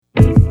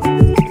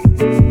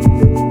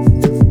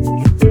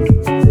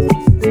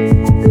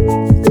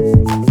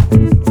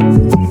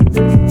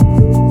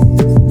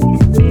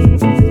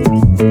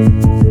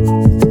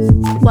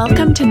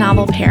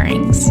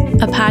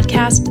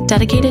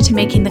dedicated to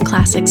making the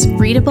classics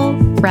readable,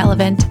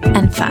 relevant,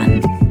 and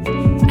fun.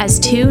 As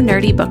two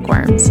nerdy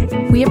bookworms,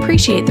 we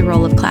appreciate the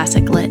role of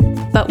classic lit,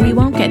 but we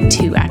won't get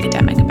too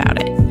academic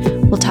about it.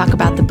 We'll talk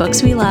about the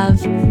books we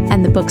love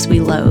and the books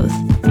we loathe,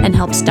 and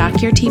help stock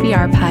your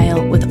TBR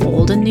pile with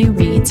old and new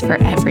reads for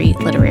every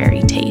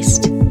literary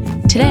taste.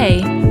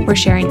 Today, we're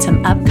sharing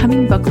some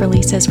upcoming book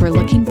releases we're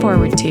looking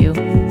forward to,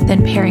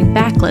 then pairing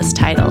backlist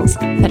titles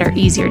that are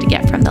easier to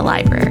get from the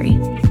library.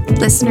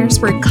 Listeners,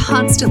 we're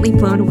constantly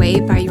blown away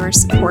by your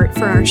support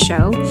for our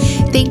show.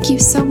 Thank you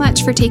so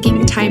much for taking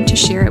the time to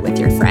share it with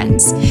your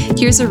friends.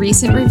 Here's a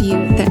recent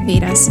review that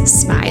made us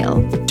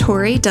smile.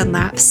 Tori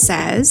Dunlap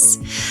says,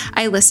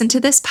 I listen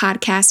to this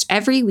podcast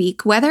every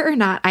week, whether or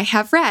not I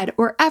have read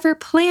or ever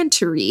plan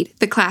to read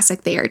the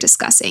classic they are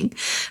discussing.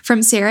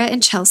 From Sarah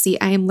and Chelsea,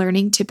 I am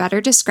learning to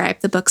better describe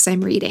the books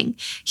I'm reading.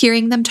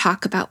 Hearing them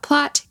talk about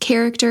plot,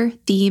 character,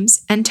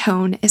 themes, and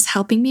tone is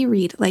helping me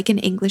read like an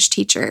English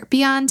teacher.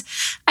 Beyond,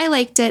 I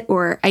liked it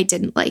or I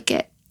didn't like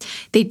it.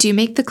 They do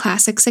make the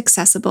classics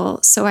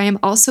accessible, so I am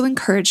also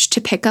encouraged to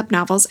pick up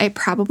novels I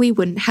probably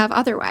wouldn't have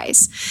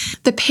otherwise.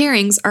 The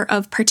pairings are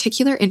of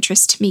particular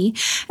interest to me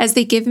as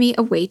they give me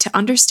a way to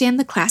understand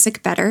the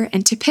classic better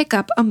and to pick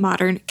up a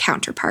modern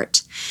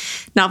counterpart.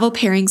 Novel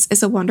Pairings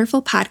is a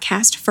wonderful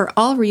podcast for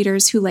all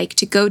readers who like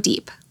to go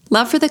deep.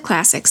 Love for the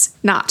classics,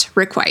 not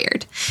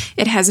required.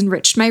 It has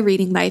enriched my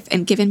reading life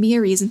and given me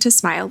a reason to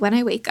smile when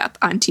I wake up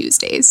on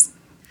Tuesdays.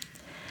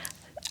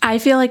 I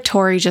feel like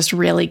Tori just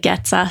really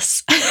gets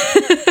us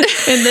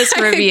in this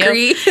review. I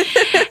agree.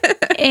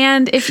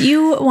 And if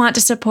you want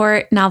to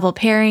support Novel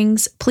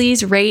Pairings,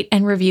 please rate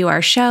and review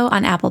our show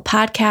on Apple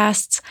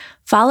Podcasts,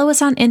 follow us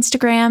on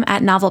Instagram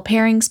at Novel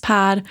Pairings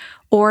Pod,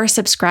 or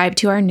subscribe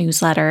to our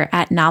newsletter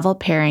at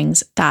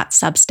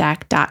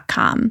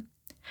novelpairings.substack.com.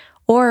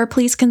 Or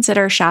please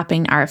consider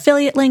shopping our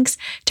affiliate links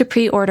to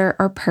pre-order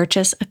or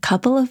purchase a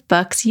couple of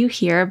books you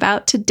hear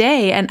about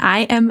today. And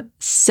I am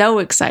so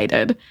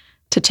excited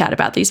to chat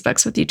about these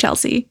books with you,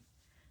 Chelsea.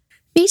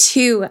 Me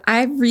too.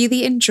 I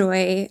really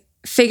enjoy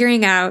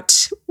figuring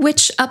out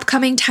which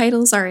upcoming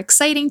titles are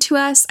exciting to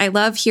us. I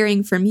love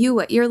hearing from you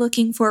what you're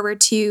looking forward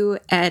to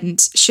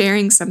and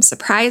sharing some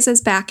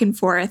surprises back and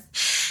forth.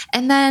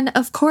 And then,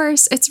 of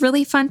course, it's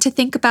really fun to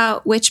think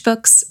about which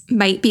books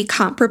might be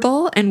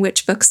comparable and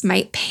which books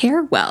might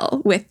pair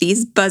well with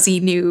these buzzy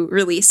new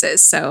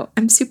releases. So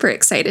I'm super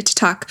excited to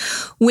talk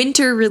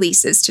winter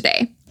releases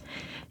today.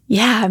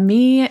 Yeah,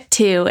 me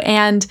too.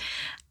 And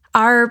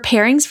our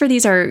pairings for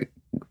these are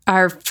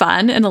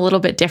fun and a little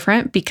bit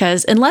different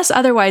because unless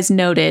otherwise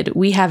noted,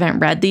 we haven't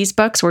read these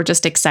books. We're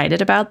just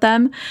excited about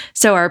them.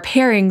 So our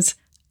pairings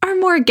are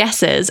more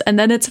guesses. And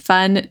then it's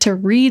fun to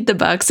read the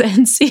books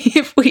and see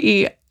if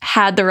we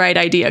had the right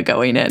idea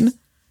going in.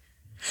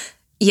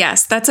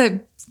 Yes, that's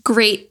a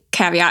great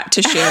caveat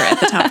to share at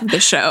the top of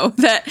the show,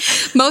 that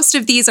most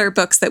of these are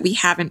books that we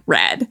haven't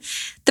read.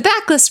 The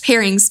backlist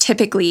pairings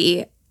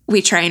typically we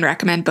try and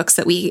recommend books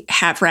that we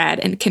have read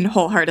and can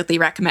wholeheartedly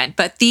recommend.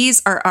 But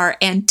these are our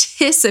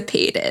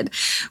anticipated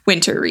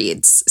winter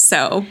reads.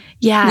 So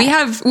yeah,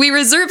 we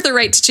reserve the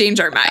right to change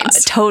our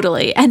minds.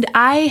 Totally. And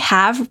I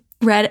have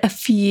read a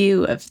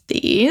few of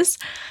these.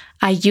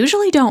 I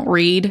usually don't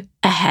read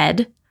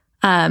ahead,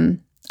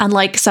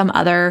 unlike some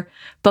other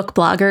book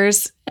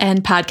bloggers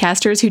and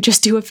podcasters who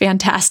just do a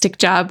fantastic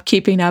job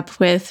keeping up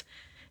with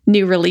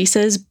new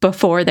releases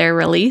before they're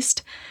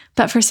released.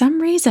 But for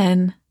some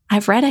reason,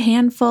 I've read a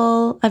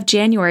handful of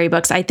January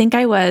books. I think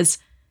I was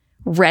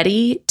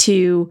ready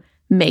to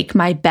make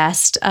my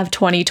best of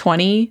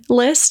 2020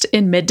 list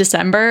in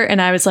mid-December.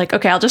 And I was like,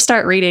 okay, I'll just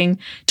start reading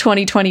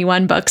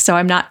 2021 books so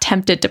I'm not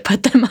tempted to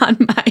put them on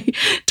my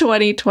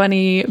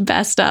 2020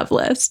 best of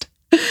list.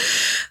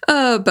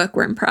 Oh,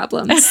 bookworm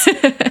problems.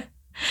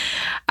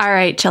 All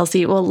right,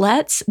 Chelsea. Well,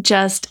 let's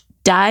just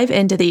dive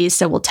into these.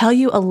 So we'll tell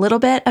you a little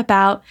bit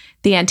about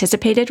the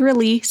anticipated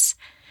release.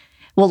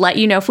 We'll let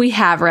you know if we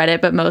have read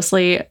it, but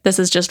mostly this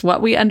is just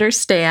what we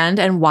understand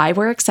and why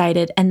we're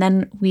excited. And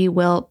then we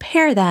will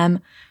pair them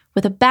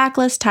with a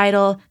backlist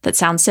title that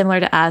sounds similar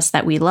to us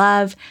that we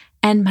love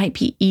and might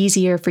be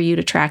easier for you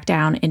to track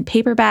down in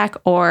paperback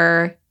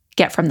or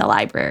get from the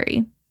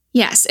library.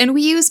 Yes, and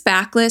we use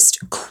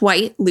backlist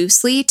quite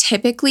loosely.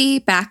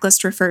 Typically,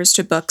 backlist refers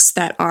to books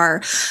that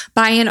are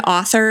by an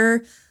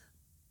author,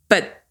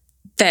 but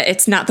that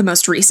it's not the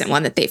most recent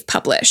one that they've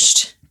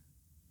published.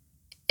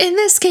 In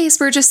this case,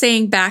 we're just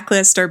saying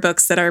backlist are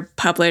books that are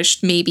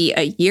published maybe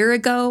a year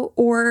ago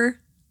or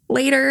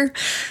later,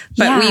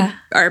 but we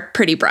are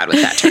pretty broad with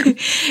that term.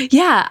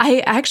 Yeah, I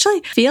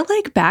actually feel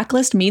like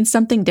backlist means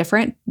something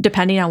different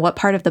depending on what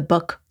part of the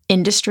book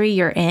industry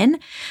you're in.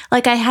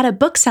 Like I had a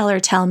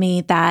bookseller tell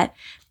me that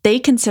they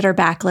consider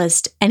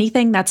backlist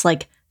anything that's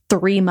like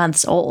 3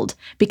 months old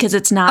because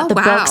it's not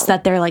books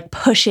that they're like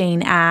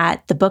pushing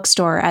at the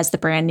bookstore as the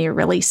brand new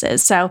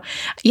releases. So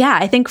yeah,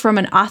 I think from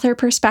an author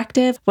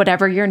perspective,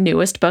 whatever your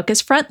newest book is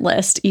front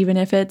list, even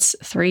if it's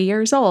 3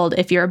 years old.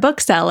 If you're a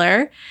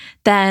bookseller,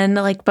 then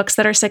like books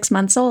that are 6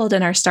 months old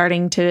and are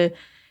starting to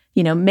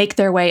make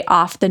their way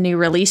off the new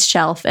release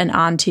shelf and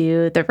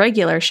onto the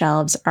regular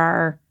shelves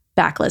are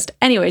backlist.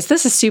 Anyways,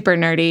 this is super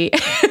nerdy,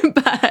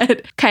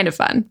 but kind of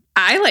fun.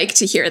 I like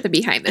to hear the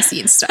behind the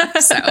scenes stuff.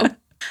 So,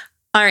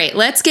 all right,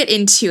 let's get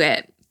into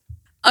it.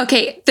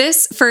 Okay,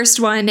 this first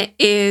one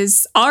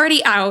is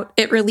already out.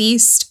 It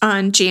released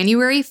on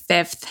January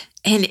 5th,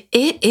 and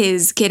it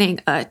is getting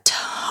a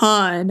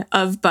ton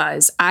of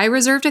buzz. I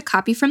reserved a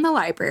copy from the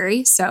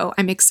library, so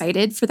I'm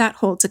excited for that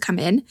hold to come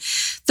in.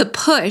 The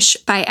Push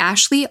by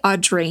Ashley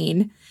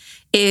Audrain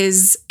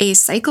is a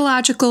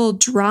psychological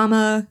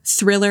drama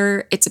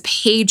thriller. It's a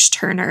page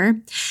turner.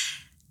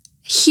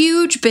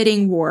 Huge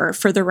bidding war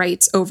for the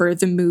rights over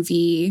the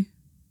movie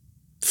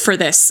for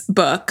this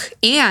book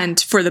and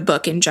for the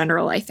book in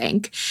general, I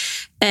think.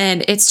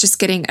 And it's just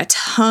getting a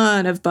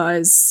ton of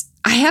buzz.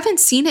 I haven't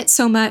seen it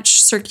so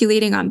much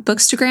circulating on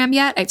Bookstagram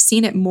yet. I've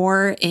seen it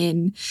more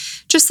in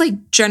just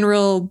like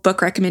general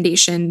book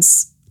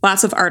recommendations,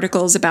 lots of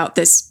articles about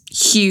this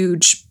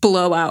huge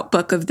blowout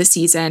book of the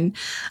season.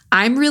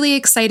 I'm really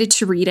excited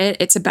to read it.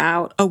 It's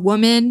about a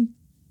woman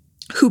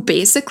who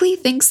basically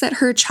thinks that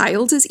her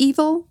child is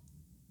evil.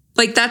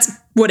 Like, that's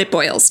what it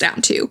boils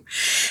down to.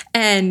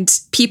 And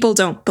people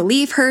don't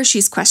believe her.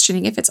 She's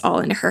questioning if it's all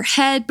in her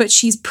head, but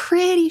she's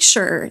pretty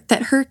sure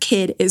that her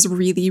kid is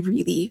really,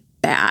 really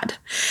bad.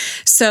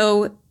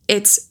 So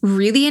it's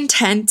really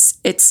intense.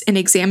 It's an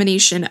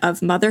examination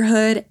of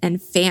motherhood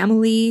and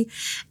family.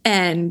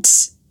 And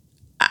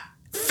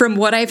from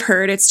what I've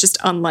heard, it's just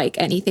unlike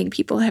anything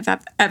people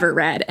have ever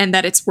read, and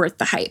that it's worth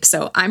the hype.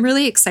 So I'm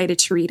really excited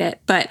to read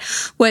it. But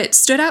what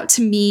stood out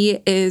to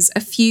me is a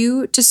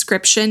few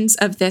descriptions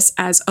of this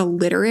as a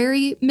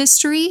literary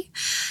mystery.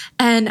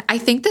 And I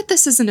think that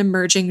this is an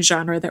emerging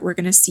genre that we're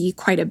going to see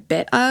quite a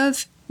bit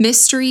of.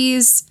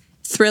 Mysteries,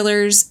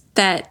 thrillers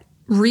that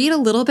read a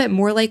little bit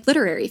more like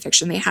literary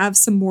fiction. They have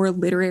some more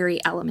literary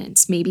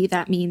elements. Maybe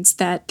that means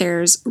that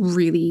there's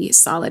really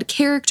solid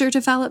character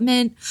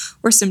development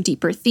or some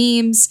deeper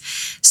themes.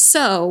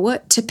 So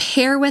to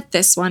pair with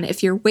this one,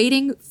 if you're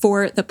waiting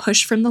for The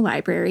Push from the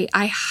library,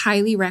 I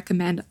highly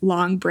recommend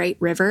Long Bright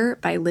River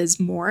by Liz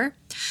Moore,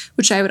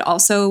 which I would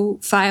also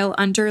file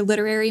under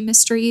literary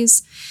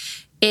mysteries.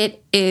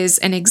 It is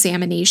an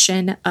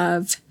examination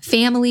of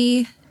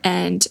family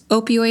and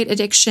opioid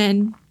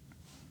addiction.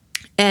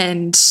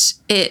 And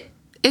it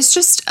is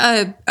just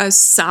a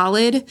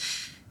solid,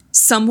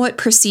 somewhat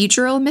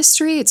procedural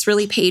mystery. It's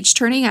really page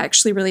turning. I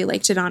actually really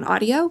liked it on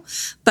audio,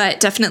 but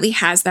definitely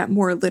has that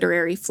more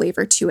literary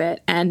flavor to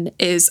it, and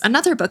is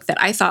another book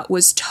that I thought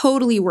was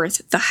totally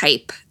worth the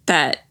hype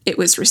that it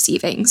was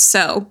receiving.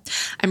 So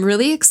I'm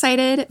really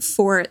excited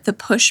for The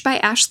Push by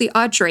Ashley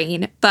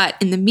Audrain, but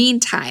in the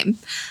meantime,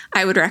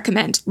 I would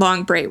recommend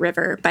Long Bright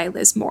River by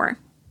Liz Moore.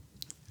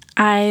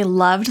 I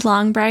loved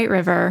Long Bright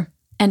River,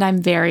 and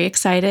I'm very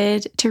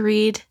excited to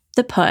read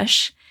The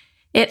Push.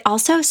 It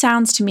also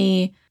sounds to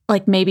me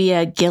like maybe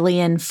a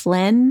Gillian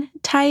Flynn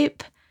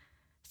type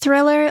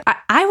thriller.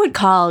 I would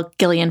call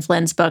Gillian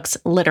Flynn's books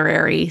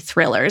literary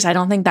thrillers. I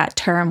don't think that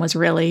term was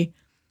really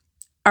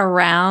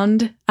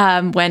around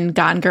when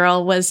Gone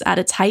Girl was at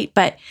its height,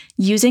 but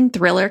using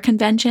thriller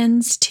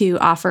conventions to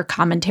offer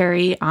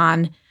commentary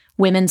on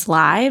women's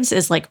lives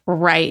is like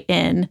right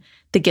in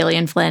the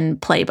Gillian Flynn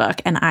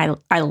playbook, and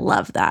I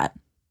love that.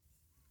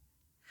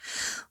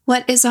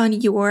 What is on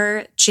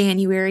your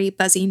January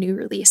buzzy new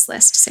release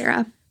list,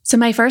 Sarah? So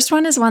my first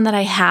one is one that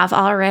I have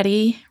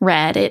already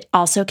read. It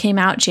also came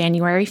out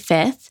January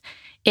 5th.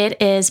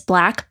 It is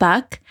Black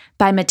Buck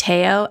by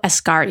Matteo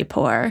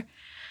Escaripour.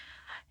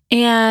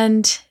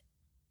 And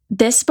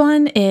this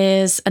one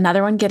is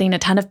another one getting a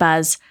ton of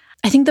buzz.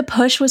 I think The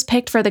Push was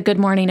picked for the Good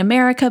Morning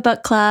America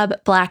book club.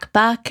 Black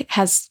Buck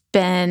has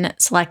been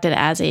selected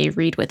as a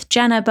Read with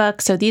Jenna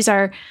book. So these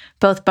are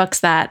both books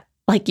that,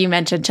 like you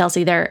mentioned,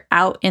 Chelsea, they're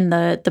out in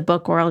the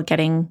book world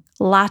getting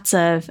lots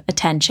of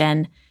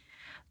attention.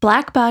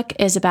 Black Buck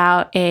is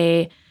about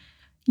a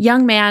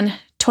young man,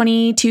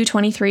 22,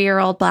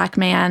 23-year-old Black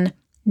man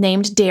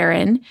named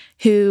Darren,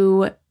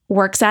 who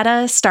works at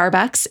a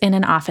Starbucks in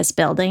an office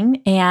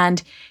building,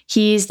 and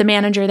he's the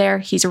manager there.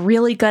 He's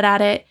really good at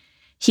it.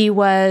 He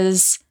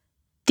was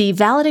the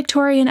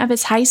valedictorian of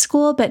his high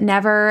school, but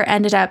never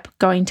ended up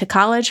going to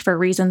college for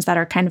reasons that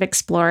are kind of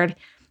explored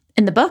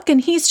in the book.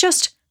 And he's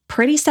just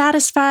pretty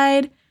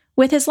satisfied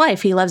with his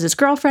life. He loves his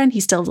girlfriend.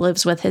 He still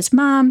lives with his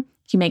mom.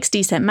 He makes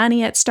decent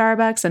money at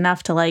Starbucks,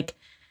 enough to like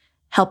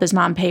help his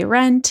mom pay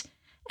rent.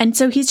 And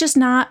so he's just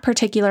not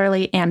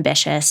particularly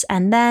ambitious.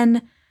 And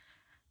then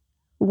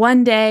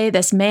one day,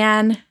 this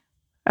man,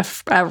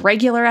 a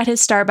regular at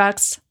his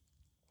Starbucks,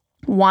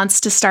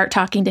 wants to start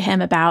talking to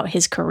him about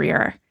his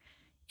career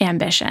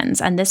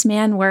ambitions. And this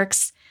man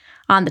works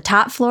on the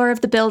top floor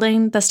of the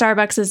building the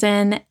Starbucks is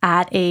in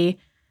at a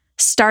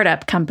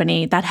startup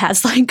company that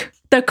has like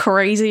the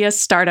craziest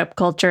startup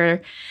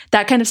culture.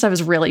 That kind of stuff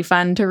is really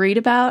fun to read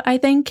about, I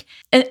think.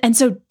 And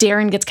so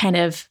Darren gets kind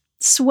of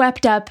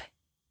swept up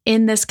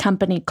in this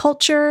company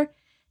culture,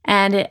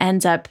 and it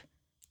ends up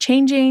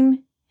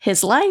changing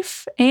his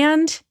life,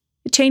 and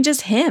it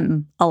changes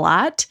him a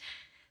lot.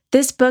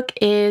 This book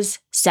is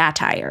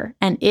satire,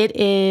 and it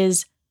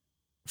is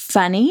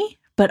funny,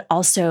 but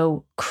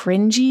also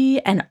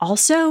cringy and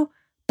also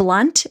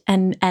blunt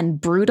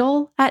and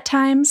brutal at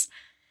times.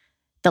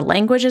 The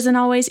language isn't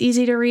always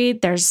easy to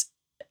read. There's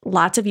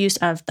lots of use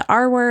of the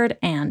R word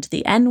and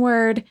the N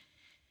word.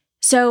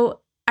 So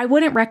I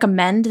wouldn't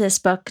recommend this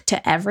book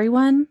to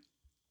everyone.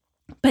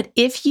 But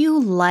if you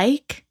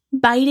like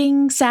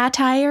biting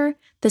satire,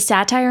 the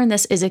satire in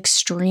this is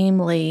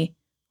extremely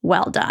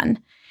well done.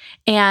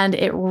 And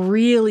it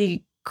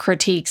really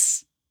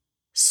critiques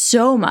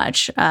so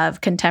much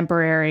of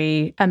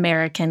contemporary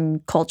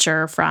American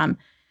culture, from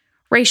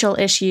racial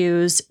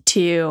issues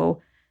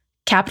to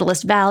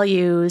capitalist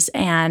values.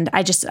 And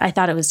I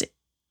thought it was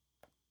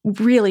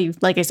really,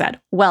 like I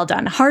said, well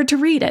done. Hard to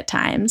read at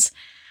times,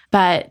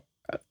 but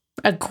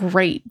a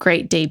great,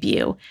 great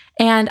debut.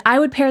 And I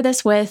would pair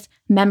this with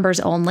Members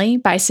Only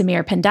by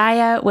Samir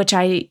Pandaya, which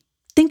I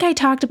think I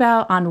talked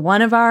about on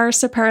one of our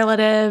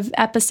superlative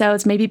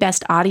episodes, maybe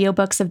best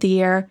audiobooks of the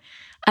year.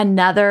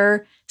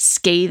 Another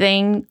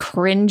scathing,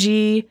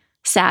 cringy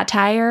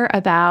satire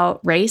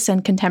about race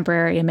and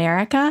contemporary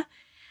America.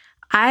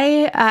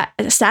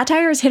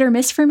 Satire is hit or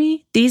miss for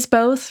me. These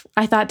both,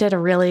 I thought, did a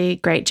really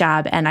great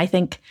job. And I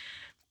think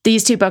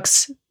these two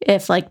books,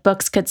 if like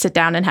books could sit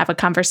down and have a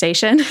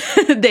conversation,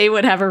 they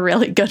would have a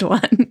really good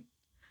one.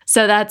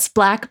 So that's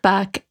Black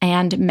Buck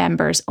and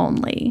Members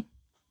Only.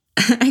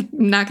 I'm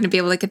not going to be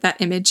able to get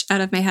that image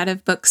out of my head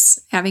of books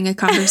having a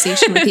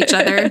conversation with each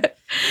other.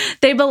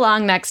 They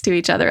belong next to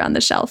each other on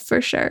the shelf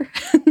for sure.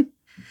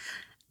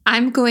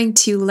 I'm going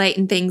to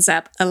lighten things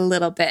up a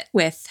little bit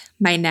with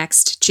my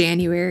next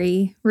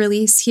January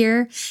release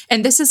here.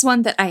 And this is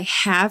one that I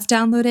have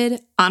downloaded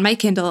on my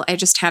Kindle. I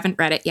just haven't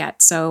read it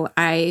yet, so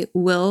I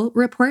will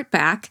report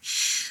back.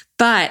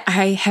 But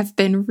I have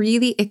been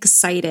really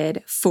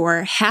excited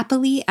for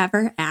Happily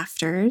Ever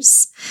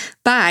Afters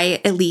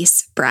by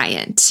Elise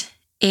Bryant.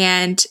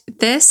 And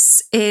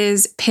this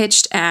is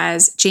pitched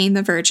as Jane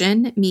the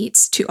Virgin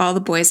meets To All the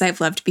Boys I've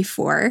Loved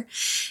Before.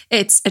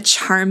 It's a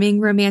charming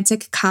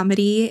romantic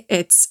comedy.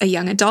 It's a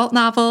young adult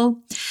novel,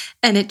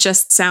 and it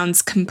just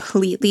sounds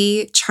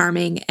completely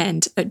charming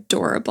and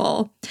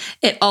adorable.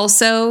 It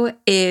also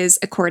is,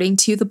 according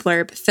to the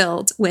blurb,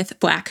 filled with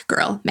Black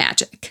girl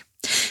magic.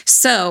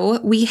 So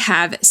we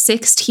have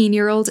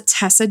 16-year-old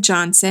Tessa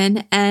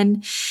Johnson,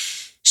 and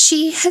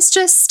she has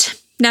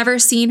just never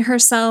seen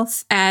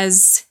herself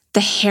as the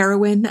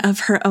heroine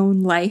of her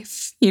own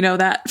life. You know,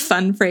 that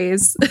fun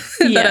phrase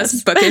that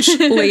us bookish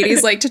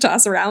ladies like to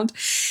toss around.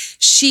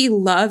 She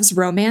loves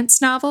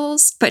romance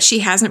novels, but she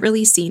hasn't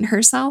really seen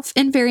herself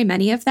in very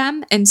many of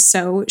them. And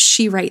so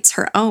she writes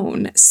her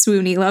own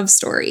swoony love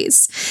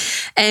stories.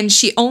 And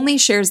she only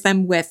shares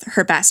them with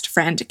her best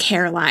friend,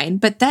 Caroline.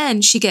 But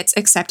then she gets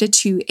accepted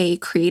to a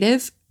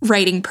creative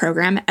writing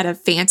program at a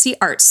fancy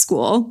art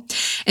school.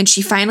 And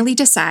she finally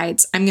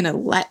decides, I'm going to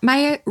let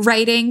my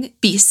writing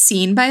be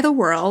seen by the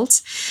world.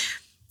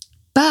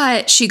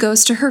 But she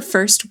goes to her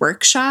first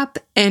workshop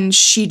and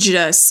she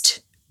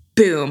just,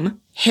 boom,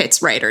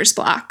 hits writer's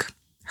block.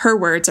 Her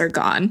words are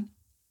gone.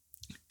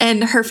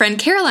 And her friend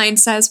Caroline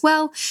says,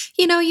 well,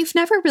 you know, you've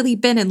never really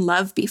been in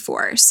love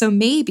before, so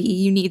maybe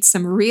you need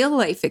some real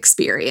life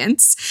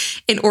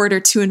experience in order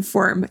to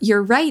inform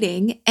your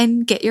writing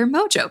and get your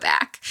mojo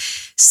back.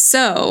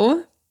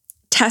 So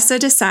Tessa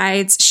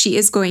decides she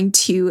is going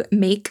to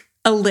make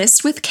a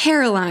list with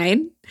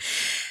Caroline,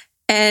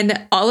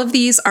 and all of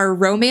these are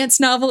romance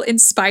novel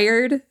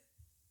inspired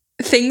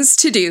things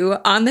to do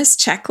on this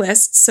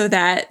checklist so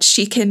that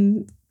she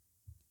can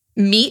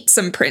meet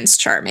some Prince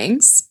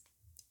Charmings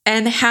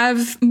and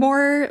have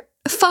more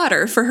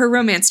fodder for her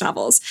romance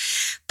novels.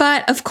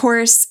 But of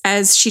course,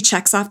 as she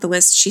checks off the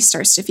list, she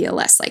starts to feel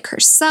less like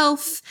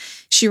herself.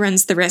 She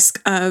runs the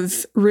risk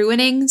of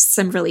ruining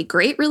some really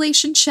great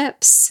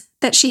relationships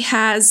that she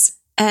has.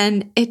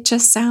 And it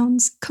just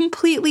sounds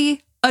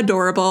completely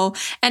adorable.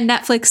 And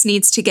Netflix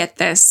needs to get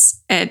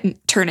this and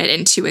turn it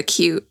into a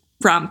cute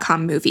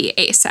rom-com movie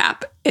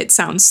ASAP. It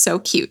sounds so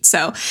cute.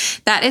 So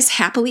that is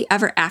Happily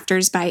Ever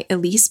Afters by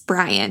Elise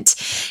Bryant.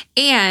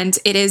 And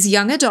it is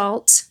young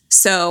adult.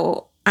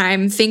 So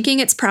I'm thinking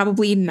it's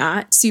probably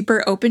not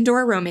super open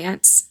door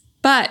romance.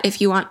 But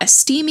if you want a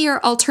steamier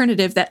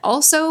alternative that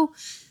also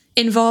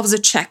involves a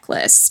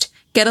checklist,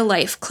 Get a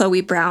Life,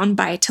 Chloe Brown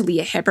by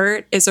Talia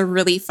Hibbert is a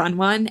really fun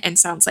one and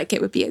sounds like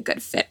it would be a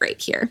good fit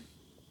right here.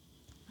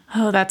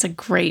 Oh, that's a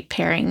great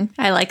pairing.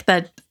 I like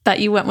that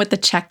you went with the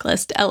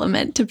checklist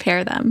element to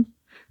pair them.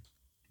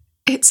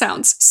 It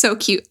sounds so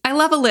cute. I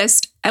love a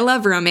list. I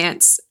love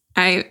romance.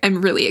 I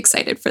am really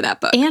excited for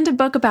that book. And a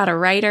book about a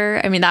writer.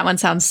 I mean, that one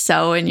sounds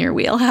so in your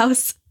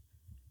wheelhouse.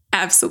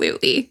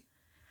 Absolutely.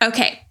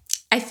 Okay.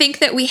 I think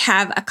that we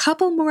have a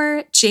couple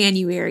more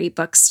January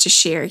books to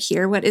share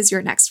here. What is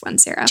your next one,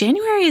 Sarah?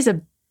 January is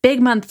a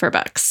big month for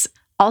books.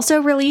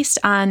 Also released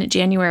on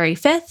January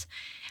 5th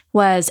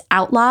was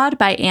Outlawed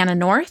by Anna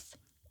North.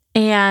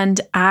 And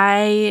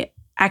I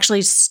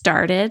actually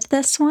started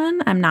this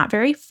one. I'm not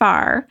very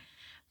far,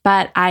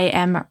 but I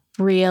am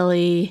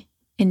really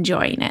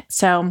enjoying it.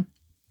 So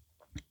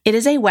It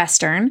is a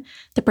Western.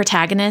 The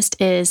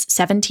protagonist is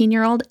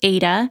 17-year-old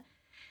Ada.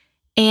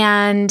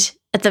 And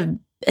at the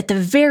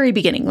very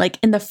beginning, like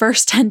in the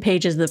first 10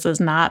 pages, this is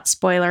not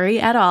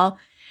spoilery at all,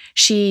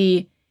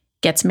 she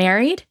gets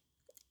married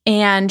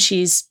and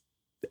she's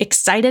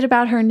excited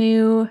about her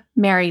new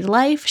married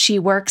life. She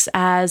works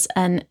as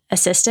an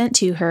assistant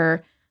to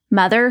her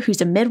mother,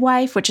 who's a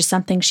midwife, which is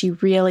something she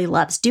really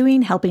loves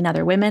doing, helping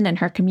other women in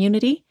her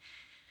community.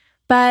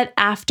 But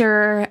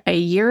after a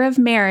year of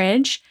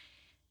marriage,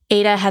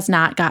 Ada has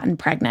not gotten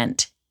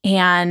pregnant.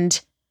 And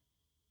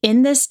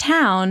in this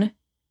town,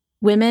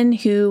 women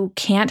who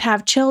can't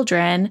have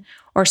children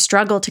or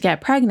struggle to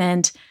get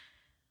pregnant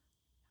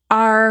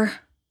are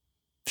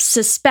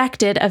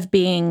suspected of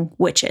being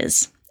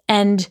witches.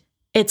 And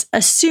it's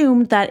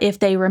assumed that if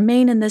they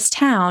remain in this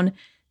town,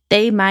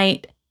 they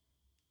might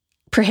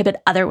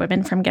prohibit other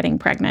women from getting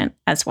pregnant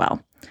as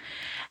well.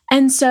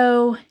 And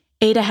so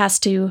Ada has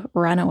to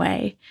run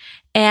away.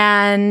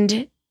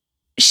 And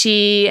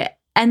she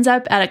ends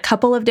up at a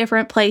couple of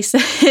different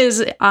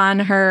places on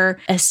her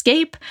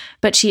escape,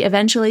 but she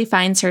eventually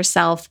finds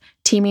herself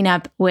teaming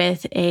up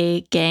with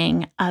a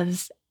gang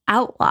of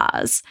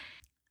outlaws.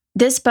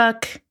 This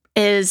book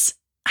is,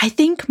 I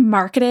think,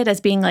 marketed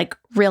as being like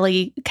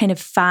really kind of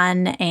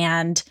fun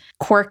and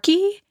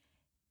quirky.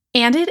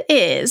 And it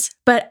is,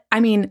 but I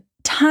mean,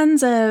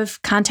 tons of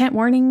content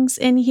warnings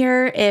in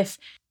here. If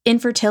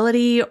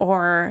infertility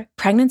or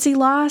pregnancy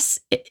loss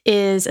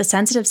is a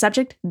sensitive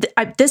subject,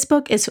 this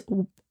book is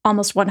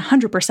almost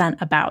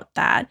 100% about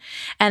that.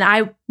 And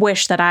I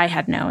wish that I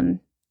had known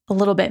a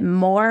little bit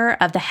more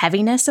of the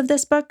heaviness of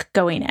this book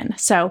going in.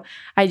 So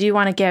I do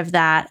want to give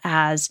that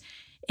as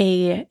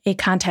a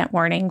content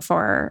warning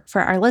for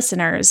our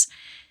listeners.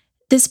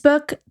 This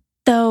book,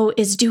 though,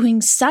 is doing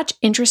such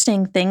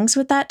interesting things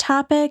with that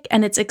topic,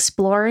 and it's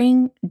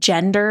exploring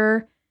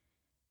gender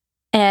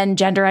and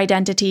gender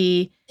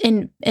identity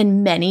in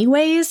many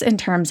ways, in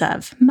terms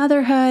of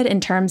motherhood,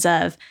 in terms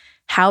of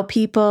how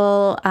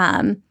people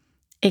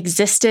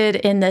existed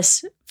in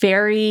this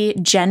very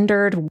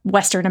gendered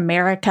Western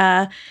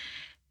America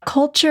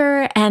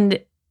culture.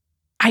 And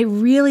I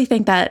really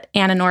think that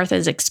Anna North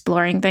is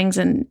exploring things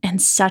in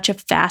such a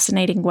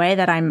fascinating way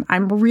that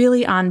I'm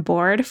really on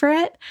board for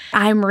it.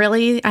 I'm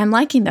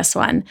liking this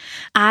one.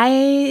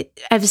 I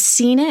have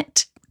seen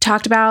it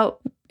talked about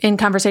in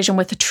conversation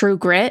with True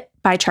Grit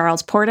by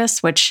Charles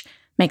Portis, which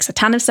makes a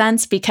ton of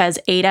sense because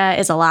Ada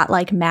is a lot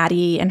like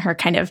Maddie in her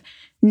kind of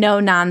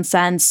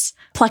no-nonsense,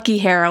 plucky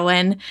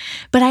heroine.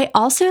 But I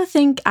also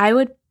think I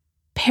would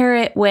pair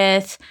it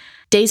with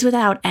Days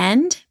Without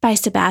End by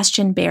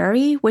Sebastian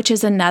Barry, which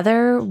is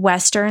another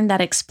Western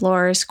that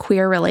explores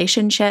queer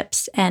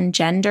relationships and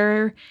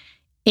gender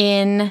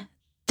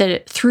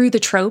through the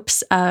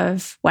tropes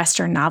of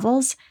Western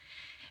novels.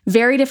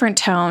 Very different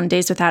tone.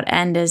 Days Without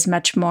End is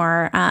much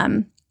more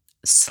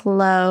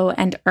slow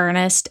and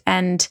earnest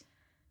and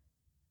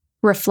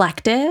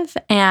reflective,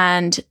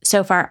 and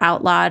So Far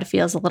Outlawed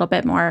feels a little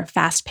bit more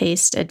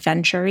fast-paced,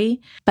 adventure-y,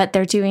 but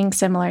they're doing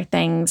similar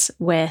things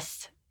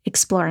with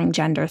exploring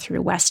gender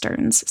through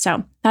Westerns.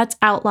 So that's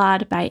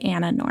Outlawed by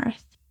Anna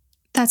North.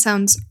 That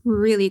sounds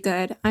really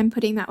good. I'm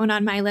putting that one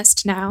on my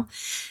list now.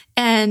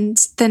 And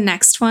the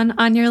next one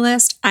on your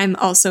list, I'm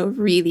also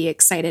really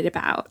excited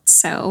about.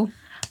 So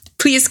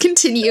please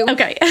continue.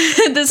 Okay.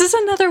 This is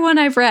another one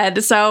I've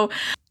read. So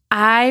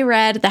I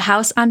read The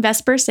House on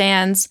Vesper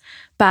Sands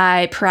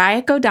by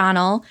Parayak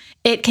O'Donnell.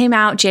 It came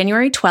out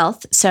January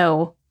 12th,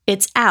 so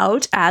it's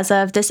out as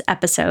of this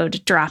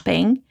episode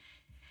dropping.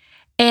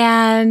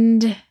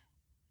 And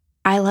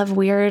I love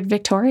weird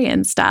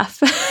Victorian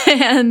stuff.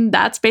 And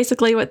that's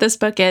basically what this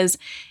book is.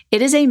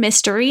 It is a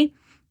mystery.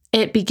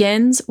 It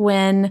begins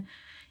when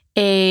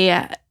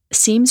a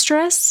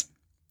seamstress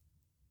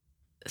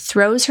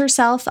throws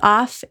herself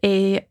off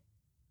a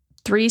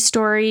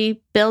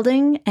 3-story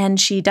building, and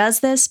she does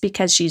this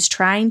because she's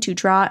trying to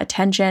draw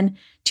attention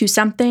to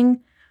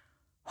something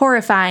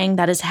horrifying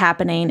that is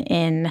happening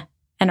in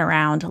and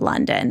around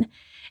London.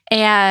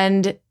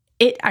 And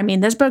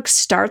this book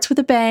starts with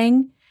a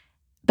bang,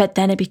 but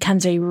then it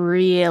becomes a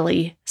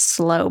really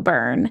slow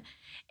burn.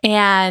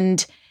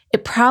 And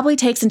it probably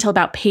takes until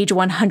about page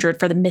 100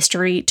 for the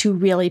mystery to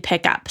really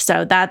pick up.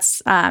 So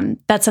that's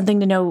something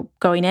to know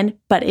going in,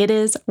 but it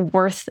is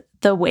worth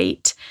the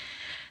wait.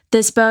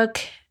 This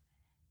book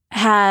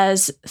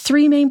has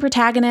 3 main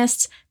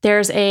protagonists.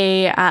 There's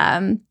a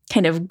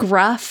kind of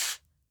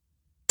gruff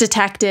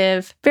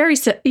detective, very,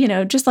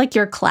 just like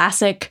your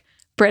classic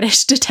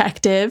British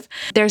detective.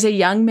 There's a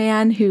young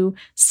man who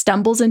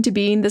stumbles into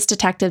being this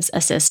detective's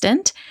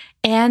assistant.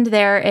 And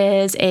there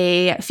is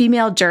a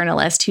female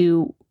journalist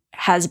who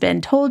has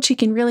been told she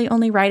can really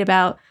only write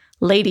about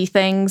lady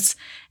things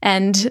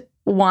and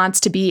wants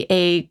to be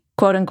a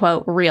quote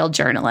unquote real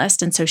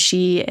journalist. And so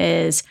she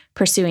is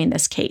pursuing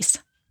this case.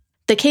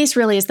 The case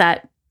really is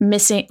that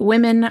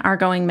women are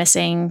going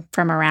missing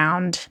from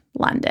around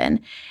London,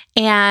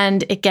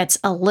 and it gets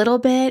a little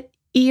bit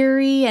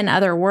eerie and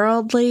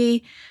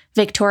otherworldly.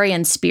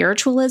 Victorian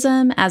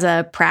spiritualism as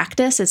a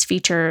practice is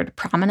featured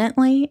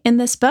prominently in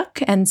this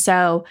book. And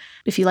so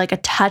if you like a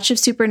touch of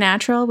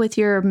supernatural with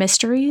your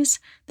mysteries,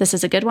 this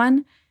is a good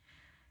one.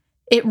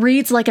 It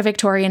reads like a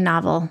Victorian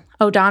novel.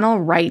 O'Donnell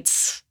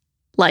writes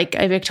like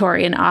a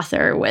Victorian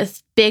author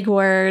with big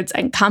words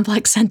and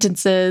complex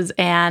sentences,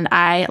 and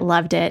I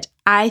loved it.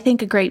 I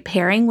think a great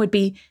pairing would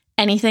be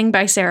anything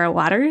by Sarah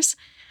Waters,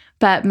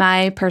 but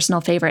my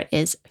personal favorite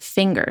is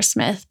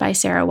Fingersmith by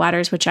Sarah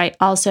Waters, which I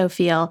also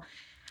feel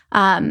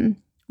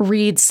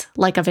reads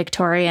like a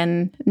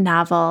Victorian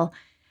novel.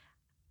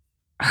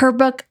 Her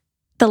book,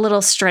 The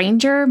Little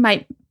Stranger,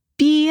 might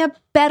be a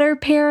better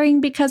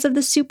pairing because of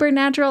the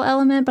supernatural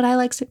element, but I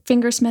like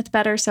Fingersmith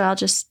better, so I'll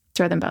just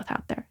throw them both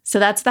out there. So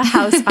that's The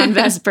House on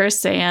Vesper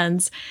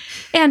Sands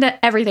and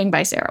everything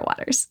by Sarah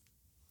Waters.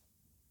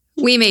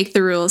 We make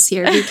the rules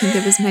here. We can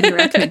give as many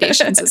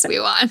recommendations as we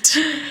want.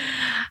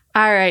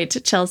 All right,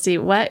 Chelsea,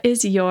 what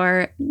is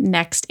your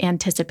next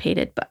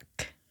anticipated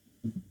book?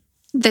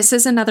 This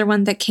is another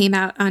one that came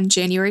out on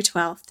January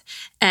 12th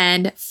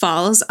and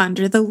falls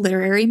under the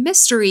literary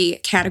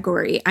mystery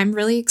category. I'm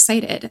really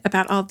excited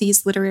about all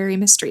these literary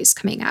mysteries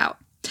coming out.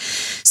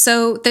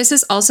 So this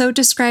is also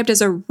described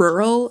as a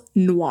rural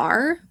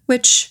noir,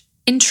 which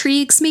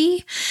intrigues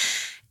me.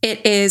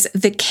 It is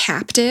The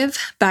Captive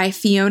by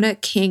Fiona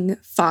King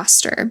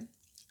Foster.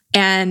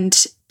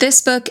 And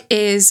this book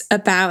is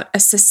about a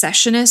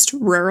secessionist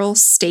rural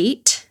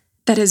state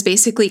that has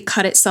basically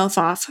cut itself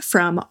off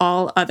from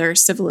all other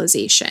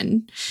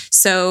civilization.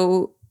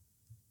 So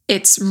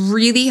it's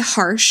really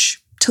harsh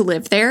to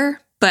live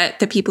there, but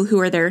the people who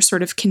are there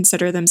sort of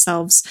consider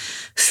themselves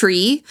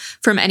free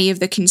from any of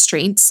the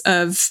constraints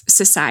of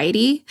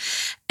society.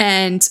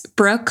 And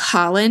Brooke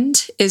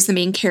Holland is the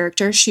main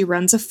character. She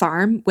runs a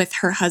farm with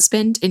her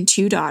husband and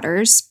 2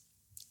 daughters.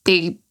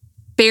 They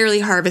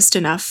barely harvest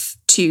enough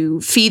to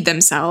feed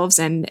themselves,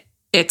 and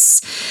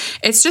it's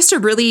just a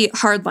really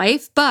hard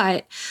life,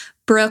 but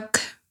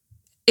Brooke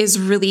is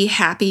really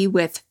happy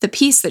with the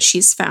peace that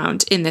she's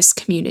found in this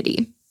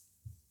community.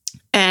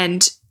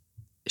 And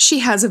she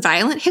has a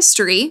violent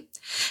history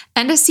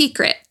and a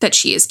secret that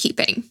she is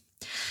keeping.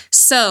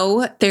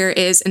 So there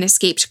is an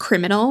escaped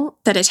criminal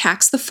that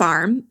attacks the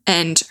farm,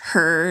 and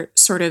her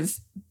sort of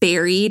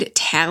buried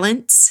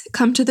talents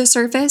come to the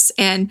surface,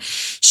 and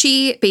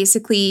she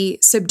basically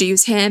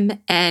subdues him,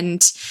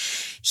 and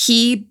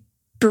he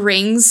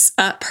brings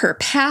up her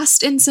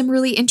past in some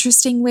really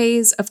interesting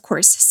ways. Of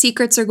course,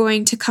 secrets are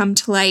going to come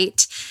to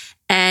light,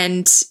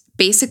 and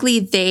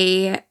basically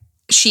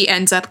she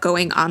ends up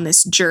going on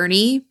this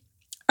journey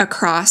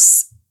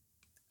across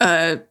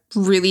a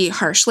really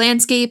harsh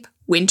landscape.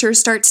 Winter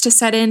starts to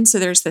set in, so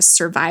there's this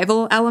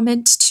survival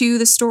element to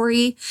the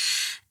story,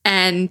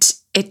 and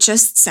it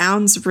just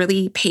sounds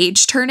really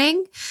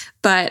page-turning,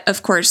 but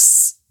of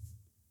course,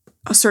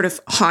 sort of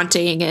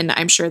haunting, and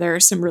I'm sure there are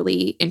some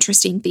really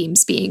interesting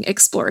themes being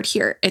explored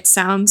here. It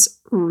sounds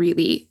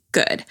really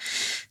good.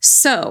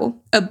 So,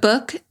 a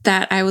book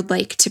that I would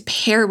like to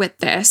pair with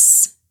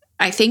this,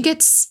 I think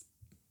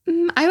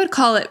I would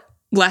call it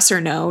lesser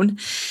known,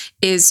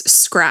 is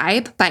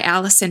Scribe by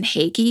Alison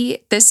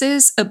Hagee. This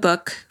is a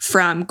book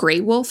from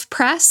Grey Wolf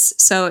Press,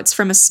 so it's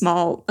from a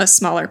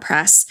smaller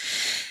press,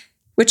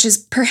 which is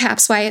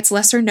perhaps why it's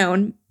lesser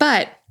known,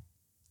 but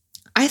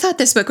I thought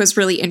this book was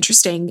really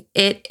interesting.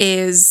 It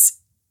is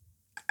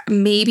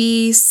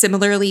maybe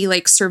similarly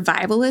like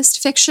survivalist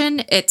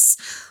fiction. It's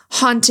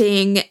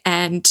haunting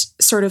and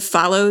sort of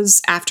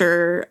follows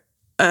after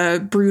a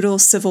brutal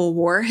civil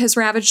war has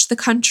ravaged the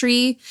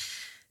country.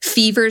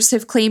 Fevers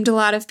have claimed a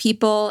lot of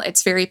people.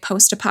 It's very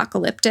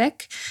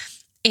post-apocalyptic.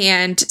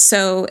 And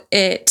so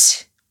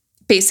it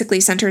basically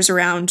centers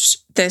around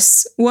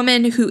this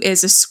woman who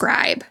is a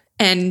scribe.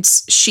 And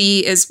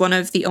she is one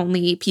of the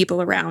only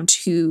people around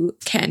who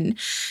can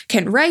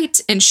write,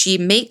 and she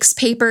makes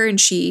paper and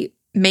she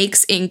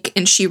makes ink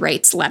and she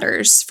writes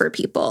letters for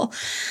people.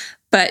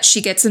 But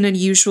she gets an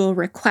unusual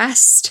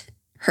request.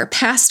 Her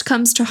past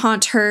comes to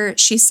haunt her.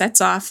 She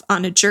sets off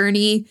on a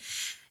journey.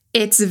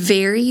 It's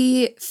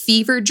very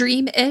fever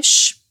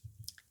dream-ish,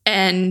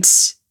 and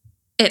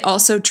it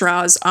also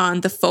draws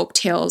on the folk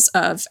tales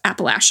of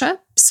Appalachia.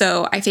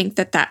 So I think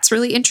that that's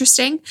really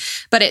interesting,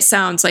 but it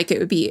sounds like it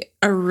would be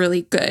a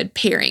really good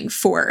pairing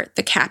for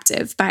The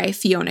Captive by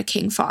Fiona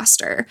King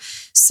Foster.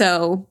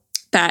 So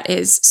that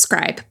is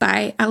Scribe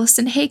by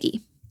Alison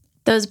Hagee.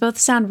 Those both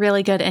sound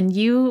really good, and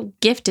you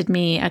gifted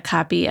me a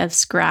copy of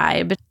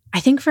Scribe,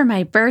 I think for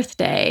my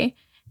birthday,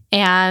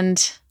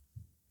 and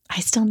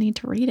I still need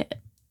to read it.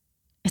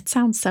 It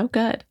sounds so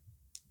good.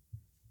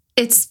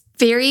 It's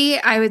very,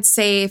 I would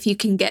say, if you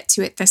can get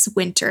to it this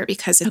winter,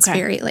 because it's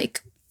very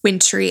like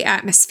wintry,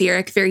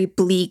 atmospheric, very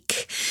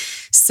bleak.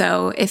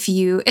 So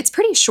it's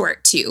pretty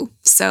short too.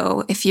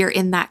 So if you're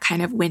in that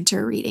kind of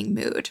winter reading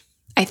mood,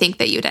 I think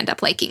that you'd end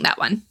up liking that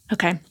one.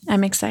 Okay,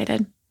 I'm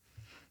excited.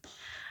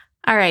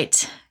 All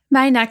right,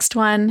 my next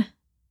one,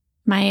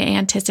 my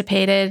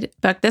anticipated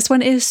book. This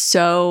one is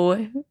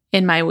so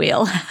in my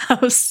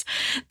wheelhouse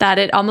that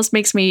it almost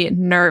makes me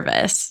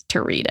nervous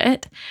to read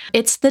it.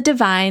 It's The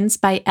Divines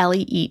by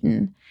Ellie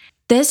Eaton.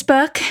 This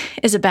book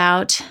is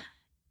about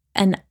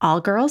an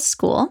all-girls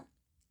school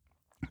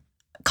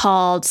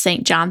called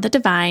St. John the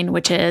Divine,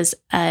 which is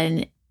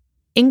an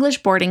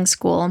English boarding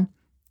school,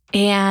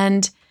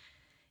 and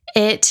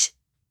it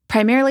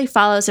primarily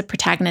follows a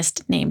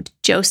protagonist named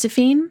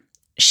Josephine.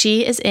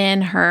 She is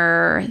in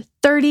her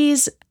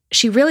 30s.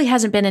 She really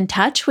hasn't been in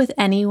touch with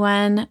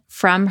anyone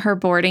from her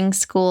boarding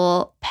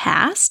school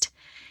past.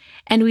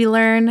 And we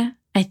learn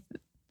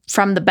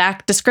from the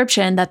back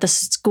description that the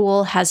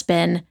school has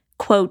been,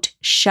 quote,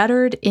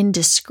 shuttered in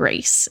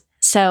disgrace.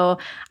 So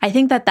I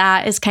think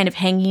that is kind of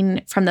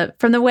hanging from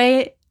the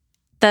way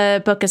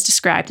the book is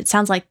described. It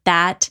sounds like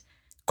that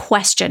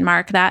question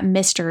mark, that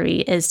mystery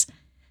is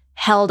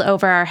held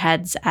over our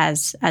heads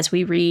as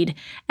we read.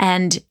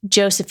 And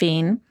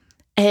Josephine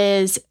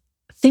is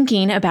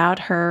thinking about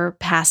her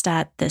past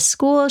at this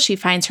school. She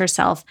finds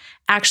herself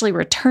actually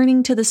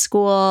returning to the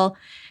school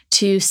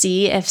to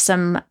see if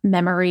some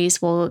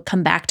memories will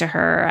come back to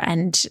her,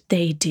 and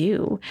they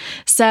do.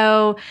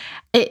 So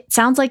it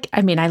sounds like,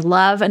 I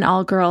love an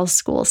all-girls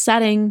school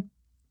setting.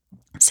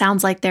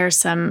 Sounds like there's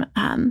some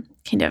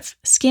kind of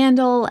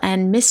scandal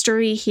and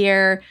mystery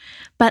here,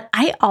 but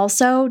I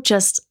also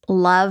just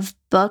love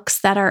books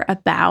that are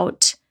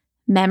about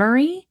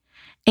memory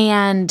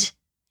and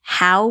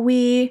how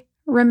we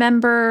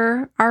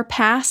remember our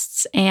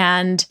pasts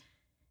and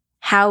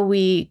how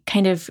we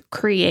kind of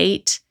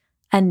create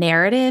a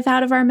narrative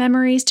out of our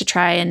memories to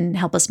try and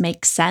help us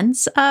make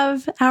sense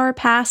of our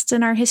past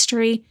and our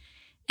history.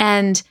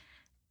 And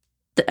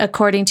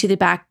according to the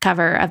back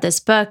cover of this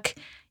book,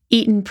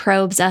 Eaton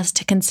probes us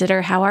to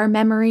consider how our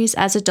memories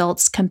as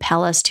adults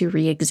compel us to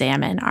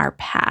re-examine our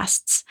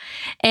pasts.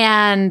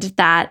 And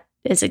that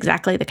is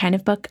exactly the kind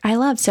of book I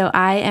love. So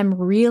I am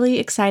really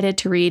excited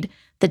to read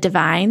The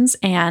Divines,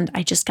 and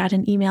I just got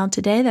an email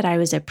today that I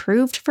was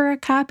approved for a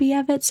copy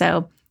of it.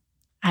 So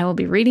I will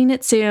be reading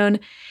it soon.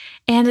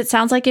 And it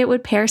sounds like it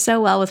would pair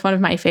so well with one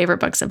of my favorite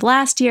books of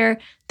last year,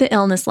 The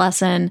Illness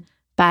Lesson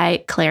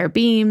by Claire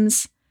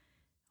Beams,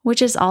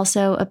 which is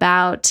also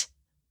about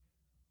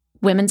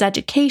women's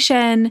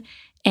education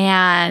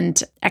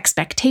and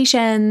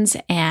expectations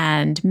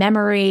and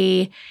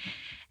memory.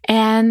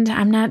 And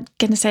I'm not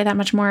going to say that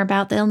much more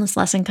about The Illness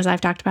Lesson because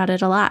I've talked about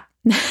it a lot.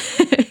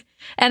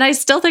 And I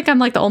still think I'm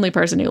like the only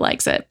person who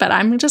likes it, but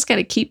I'm just going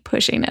to keep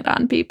pushing it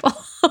on people.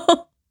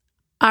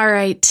 All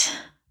right.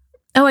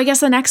 Oh, I guess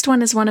the next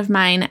one is one of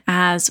mine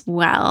as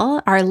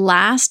well. Our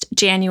last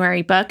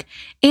January book.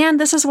 And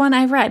this is one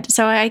I've read.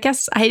 So I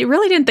guess I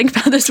really didn't think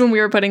about this when we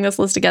were putting this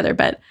list together,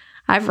 but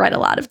I've read a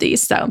lot of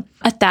these. So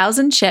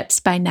 1,000 Ships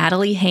by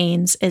Natalie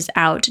Haynes is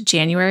out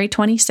January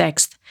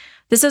 26th.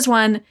 This is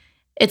one,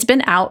 it's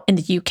been out in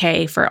the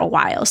UK for a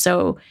while.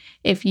 So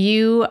if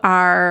you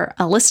are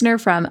a listener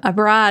from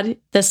abroad,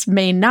 this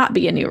may not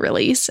be a new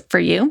release for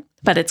you,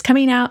 but it's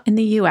coming out in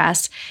the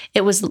US.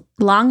 It was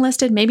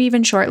longlisted, maybe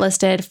even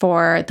shortlisted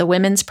for the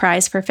Women's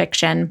Prize for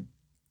Fiction,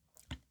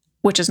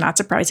 which is not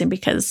surprising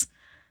because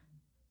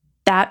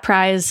that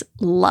prize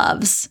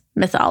loves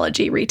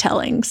mythology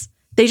retellings.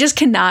 They just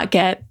cannot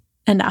get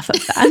enough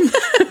of them.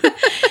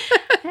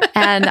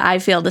 And I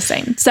feel the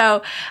same.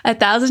 So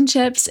 1,000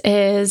 Ships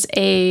is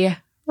a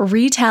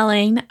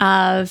retelling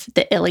of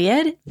the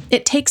Iliad.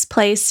 It takes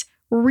place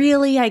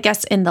really, I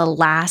guess, in the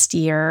last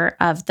year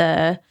of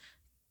the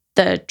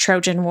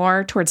Trojan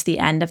War, towards the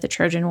end of the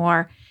Trojan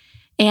War.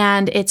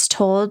 And it's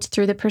told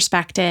through the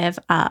perspective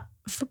of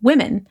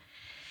women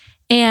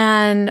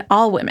and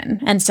all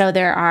women. And so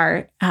there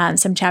are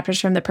some chapters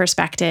from the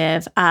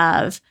perspective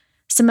of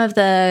some of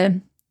the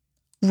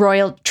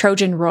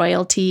Trojan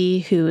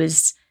royalty who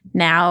is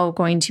now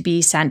going to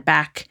be sent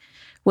back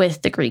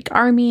with the Greek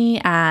army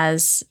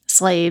as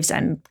slaves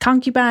and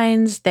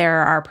concubines. There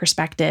are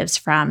perspectives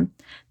from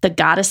the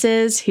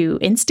goddesses who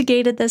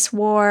instigated this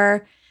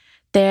war.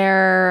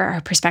 There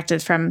are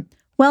perspectives from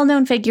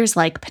well-known figures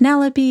like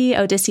Penelope,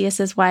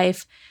 Odysseus's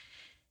wife.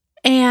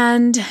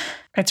 And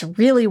it's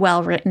really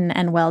well written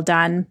and well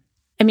done.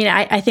 I mean,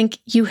 I think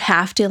you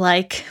have to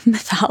like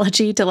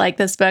mythology to like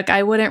this book.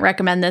 I wouldn't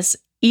recommend this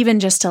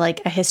even just to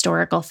like a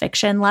historical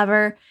fiction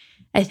lover.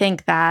 I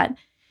think that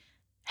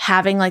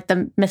having like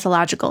the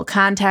mythological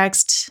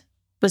context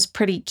was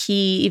pretty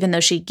key, even though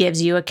she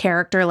gives you a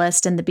character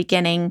list in the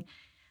beginning.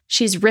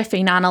 She's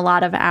riffing on a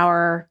lot of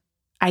our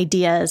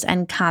ideas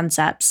and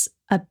concepts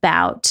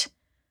about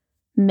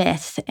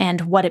myth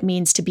and what it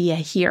means to be a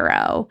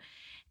hero.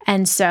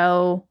 And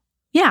so,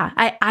 yeah,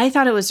 I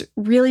thought it was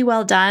really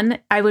well done.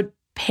 I would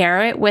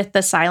pair it with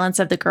The Silence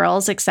of the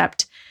Girls,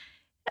 except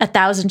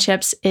 1,000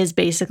 Ships is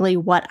basically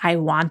what I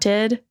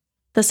wanted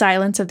The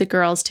Silence of the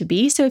Girls to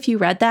be. So if you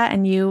read that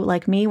and you,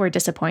 like me, were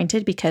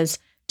disappointed because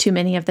too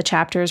many of the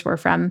chapters were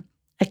from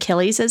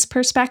Achilles'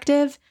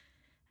 perspective,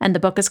 and the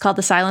book is called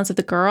The Silence of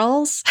the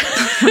Girls,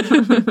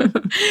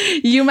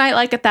 you might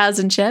like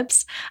 1,000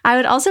 Ships. I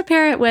would also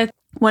pair it with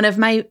one of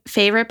my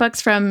favorite books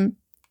from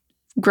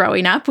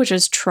growing up, which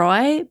is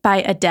Troy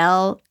by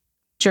Adele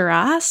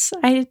Duras,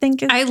 I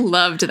think. I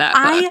loved that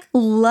book. I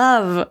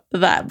love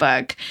that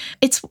book.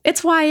 It's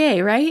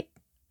YA, right?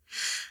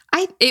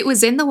 It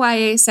was in the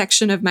YA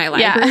section of my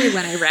library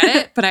when I read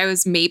it, but I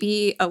was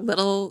maybe a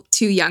little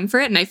too young for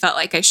it, and I felt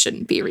like I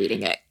shouldn't be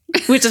reading it.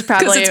 Which is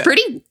probably... Because it's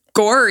pretty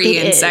gory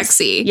and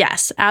sexy.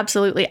 Yes,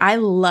 absolutely. I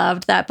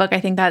loved that book. I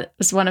think that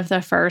was one of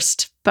the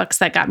first books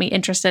that got me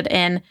interested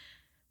in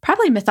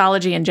probably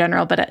mythology in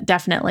general, but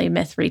definitely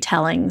myth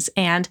retellings.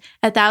 And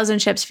A Thousand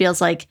Ships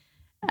feels like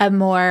a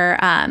more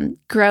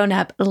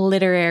grown-up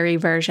literary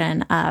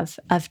version of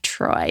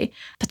Troy.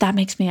 But that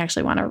makes me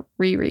actually want to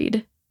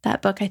reread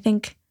that book. I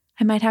think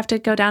I might have to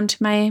go down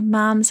to my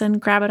mom's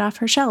and grab it off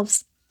her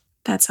shelves.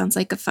 That sounds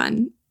like a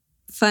fun,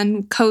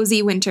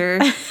 cozy winter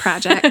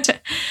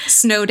project.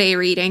 Snow day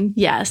reading.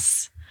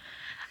 Yes.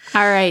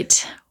 All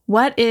right.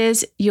 What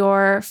is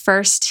your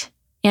first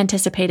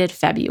anticipated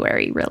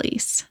February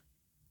release?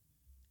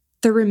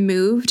 The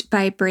Removed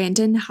by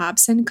Brandon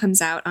Hobson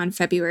comes out on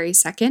February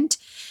 2nd,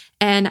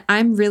 and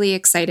I'm really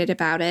excited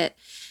about it.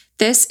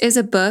 This is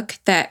a book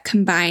that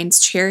combines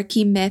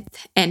Cherokee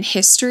myth and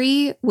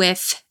history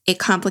with a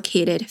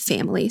complicated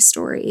family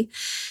story.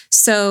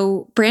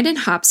 So Brandon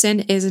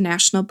Hobson is a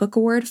National Book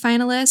Award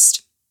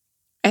finalist.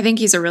 I think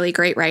he's a really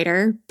great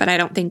writer, but I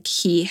don't think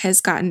he has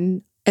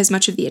gotten as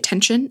much of the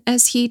attention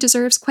as he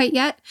deserves quite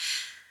yet.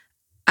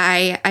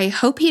 I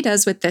hope he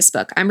does with this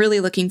book. I'm really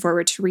looking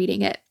forward to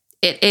reading it.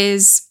 It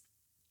is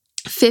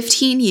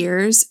 15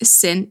 years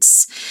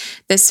since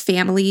this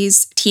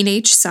family's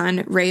teenage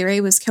son, Ray Ray,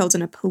 was killed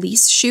in a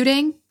police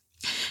shooting.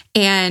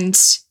 And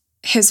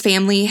his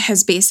family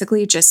has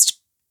basically just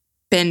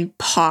been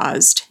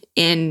paused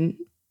in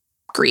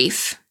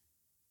grief.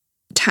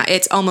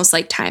 It's almost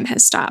like time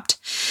has stopped.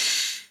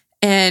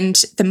 And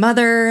the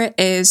mother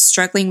is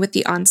struggling with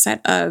the onset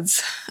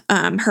of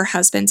her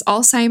husband's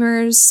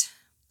Alzheimer's.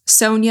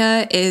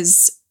 Sonia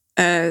is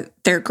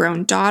their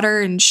grown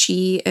daughter, and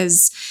she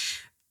is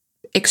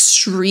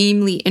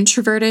extremely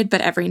introverted,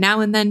 but every now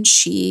and then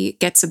she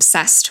gets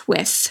obsessed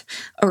with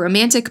a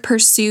romantic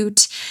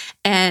pursuit.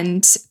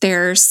 And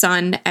their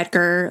son,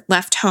 Edgar,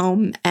 left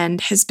home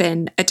and has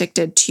been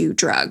addicted to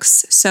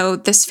drugs. So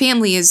this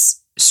family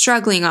is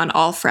struggling on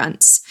all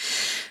fronts.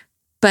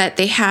 But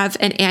they have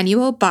an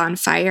annual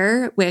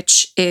bonfire,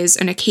 which is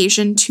an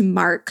occasion to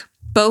mark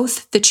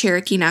both the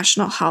Cherokee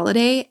National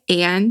Holiday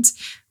and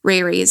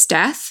Ray Ray's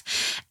death.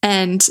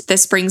 And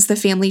this brings the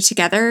family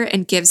together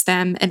and gives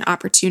them an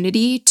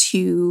opportunity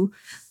to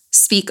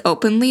speak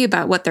openly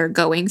about what they're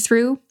going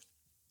through.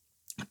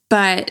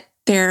 But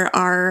there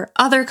are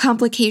other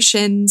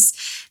complications.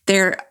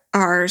 There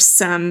are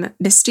some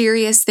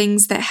mysterious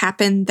things that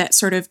happen that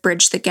sort of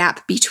bridge the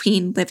gap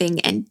between living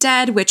and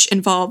dead, which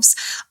involves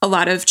a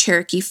lot of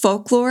Cherokee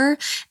folklore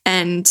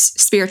and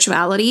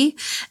spirituality.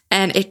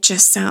 And it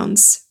just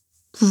sounds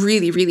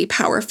really, really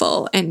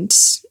powerful and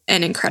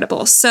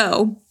incredible.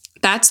 So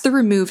that's The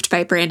Removed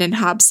by Brandon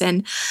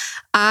Hobson.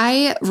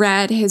 I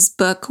read his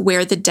book,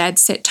 Where the Dead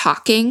Sit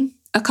Talking,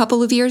 a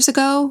couple of years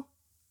ago.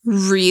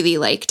 Really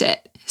liked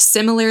it.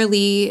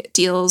 Similarly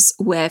deals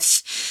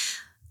with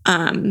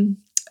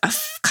a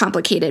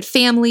complicated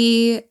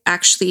family.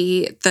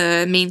 Actually,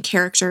 the main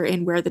character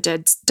in Where the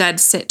Dead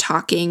Sit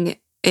Talking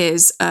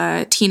is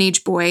a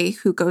teenage boy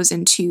who goes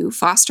into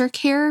foster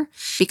care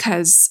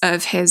because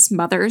of his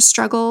mother's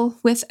struggle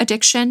with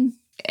addiction.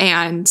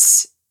 And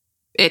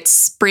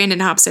it's Brandon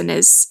Hobson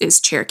is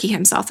Cherokee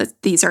himself.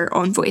 These are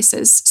own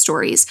voices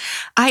stories.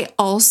 I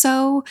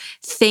also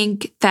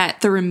think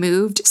that The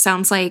Removed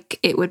sounds like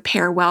it would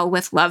pair well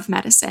with Love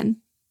Medicine,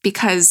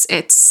 because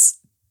it's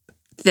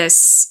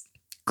this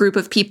group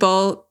of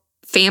people,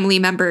 family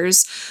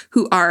members,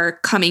 who are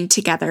coming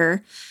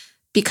together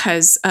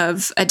because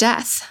of a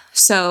death.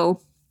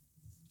 So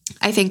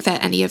I think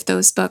that any of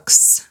those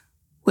books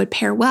would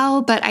pair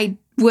well, but I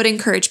would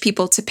encourage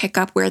people to pick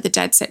up Where the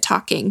Dead Sit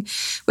Talking,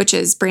 which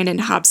is Brandon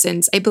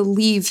Hobson's, I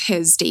believe,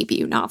 his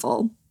debut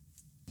novel.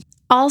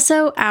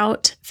 Also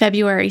out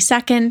February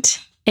 2nd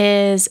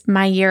is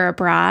My Year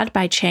Abroad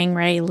by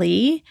Chang-Rae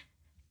Lee.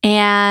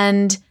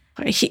 And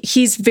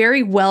he's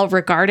very well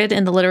regarded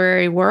in the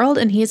literary world,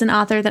 and he's an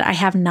author that I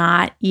have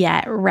not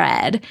yet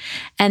read.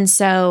 And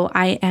so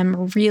I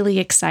am really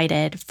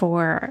excited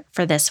for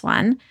this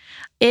one.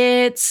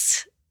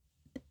 It's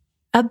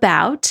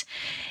about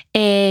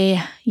a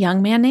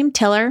young man named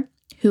Tiller,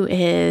 who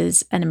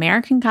is an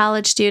American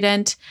college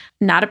student,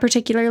 not a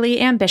particularly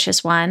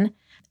ambitious one.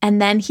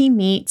 And then he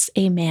meets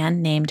a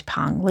man named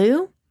Pong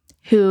Lu,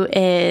 who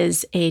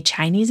is a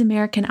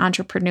Chinese-American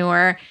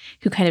entrepreneur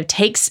who kind of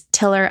takes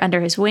Tiller under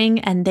his wing,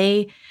 and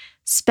they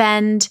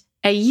spend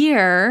a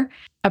year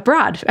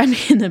abroad. I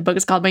mean, the book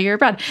is called My Year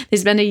Abroad. They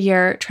spend a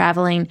year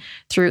traveling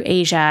through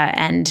Asia,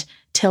 and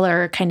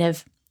Tiller kind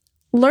of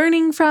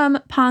learning from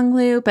Pong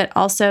Lu, but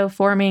also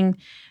forming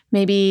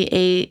maybe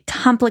a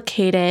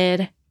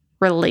complicated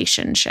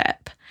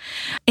relationship.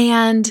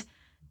 And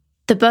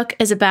the book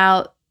is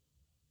about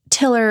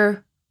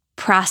Tiller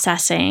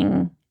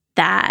processing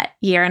that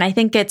year. And I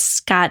think it's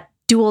got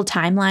dual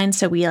timelines.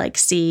 So we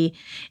see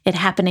it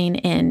happening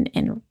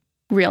in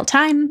real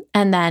time,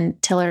 and then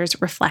Tiller's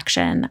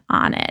reflection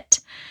on it.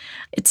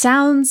 It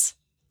sounds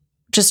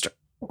just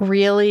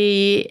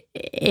really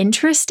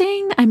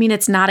interesting. I mean,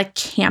 it's not a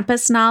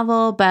campus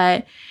novel,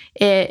 but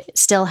it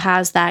still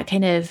has that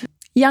kind of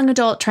young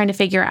adult trying to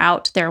figure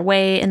out their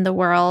way in the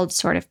world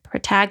sort of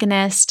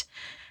protagonist.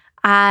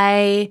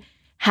 I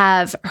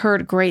have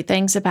heard great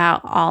things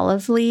about all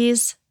of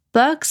Lee's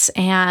books,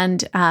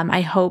 and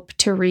I hope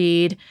to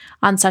read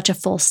On Such a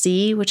Full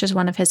Sea, which is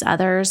one of his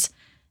others,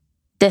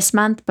 this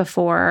month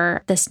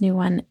before this new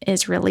one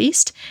is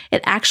released.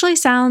 It actually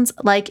sounds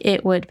like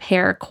it would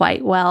pair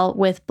quite well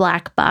with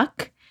Black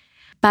Buck,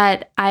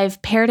 but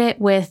I've paired it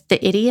with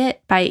The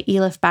Idiot by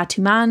Elif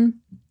Batuman,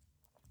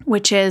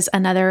 which is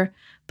another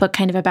book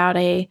kind of about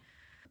a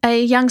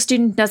young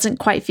student doesn't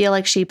quite feel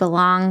like she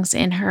belongs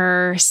in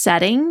her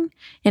setting,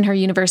 in her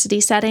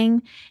university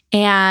setting,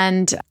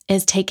 and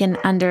is taken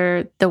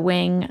under the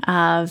wing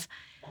of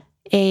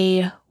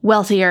a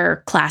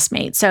wealthier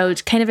classmate. So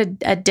it's kind of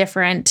a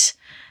different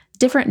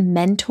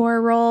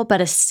mentor role,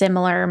 but a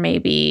similar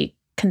maybe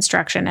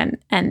construction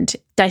and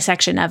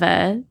dissection of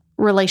a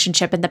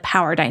relationship and the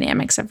power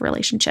dynamics of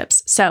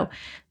relationships. So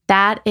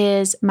that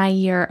is My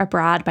Year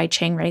Abroad by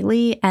Chang-Rae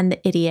Lee and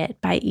The Idiot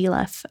by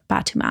Elif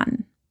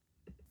Batuman.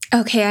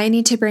 Okay, I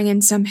need to bring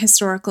in some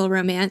historical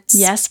romance.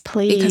 Yes,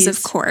 please. Because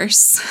of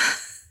course,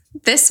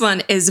 this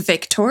one is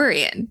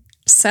Victorian.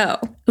 So,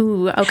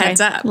 ooh, okay.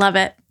 Heads up. Love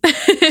it.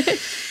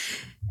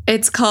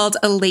 It's called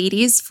A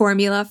Lady's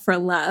Formula for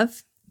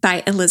Love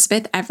by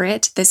Elizabeth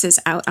Everett. This is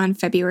out on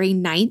February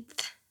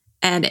 9th,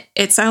 and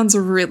it sounds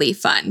really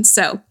fun.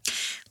 So,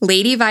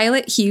 Lady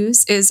Violet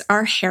Hughes is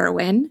our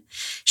heroine.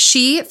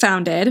 She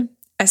founded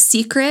a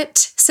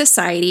secret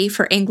society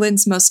for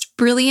England's most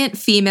brilliant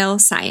female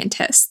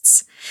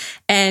scientists,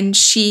 and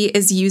she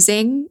is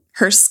using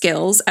her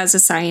skills as a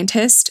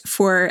scientist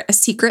for a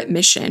secret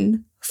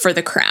mission for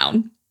the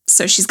crown.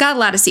 So she's got a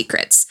lot of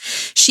secrets.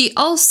 She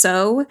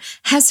also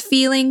has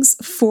feelings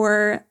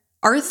for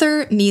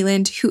Arthur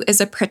Neeland, who is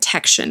a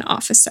protection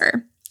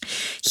officer.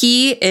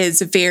 He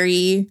is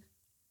very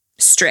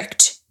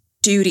strict.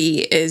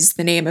 Duty is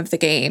the name of the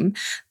game.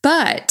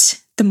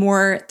 But the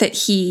more that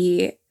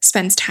he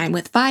spends time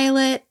with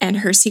Violet and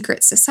her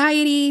secret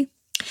society,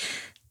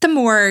 the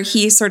more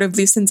he sort of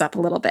loosens up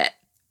a little bit.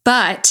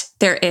 But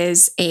there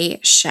is a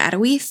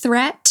shadowy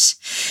threat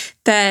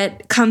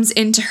that comes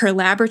into her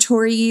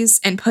laboratories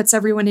and puts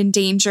everyone in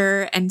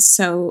danger. And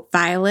so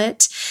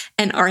Violet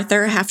and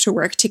Arthur have to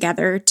work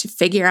together to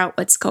figure out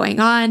what's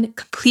going on,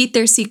 complete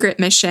their secret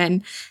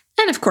mission,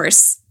 and of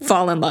course,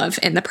 fall in love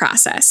in the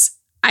process.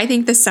 I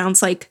think this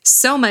sounds like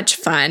so much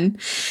fun.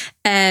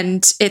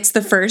 And it's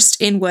the first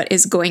in what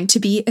is going to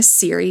be a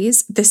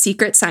series, The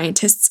Secret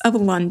Scientists of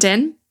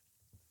London.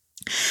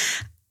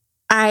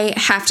 I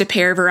have to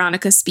pair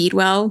Veronica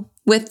Speedwell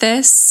with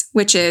this,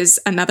 which is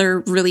another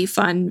really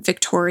fun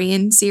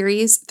Victorian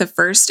series. The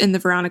first in the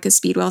Veronica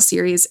Speedwell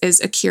series is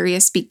A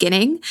Curious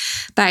Beginning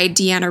by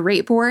Deanna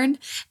Rayborn,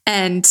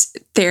 and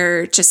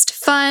they're just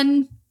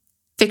fun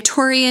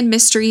Victorian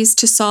mysteries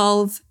to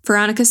solve.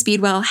 Veronica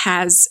Speedwell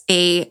has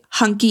a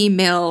hunky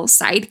mill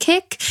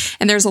sidekick,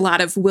 and there's a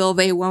lot of will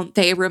they, won't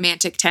they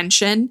romantic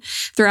tension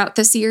throughout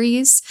the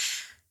series,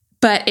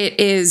 but it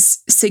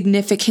is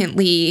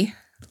significantly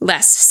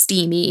less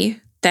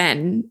steamy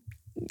than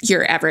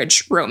your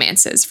average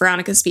romances.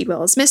 Veronica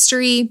Speedwell is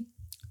mystery.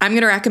 I'm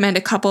going to recommend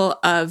a couple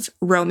of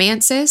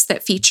romances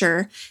that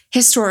feature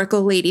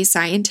historical lady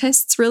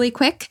scientists really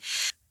quick.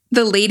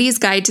 The Lady's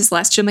Guide to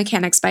Celestial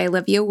Mechanics by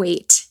Olivia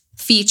Waite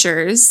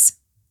features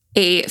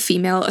a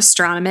female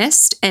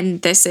astronomist,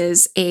 and this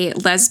is a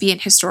lesbian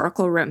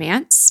historical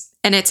romance,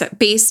 and it's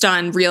based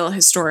on real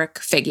historic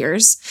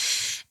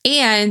figures.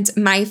 And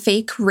My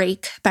Fake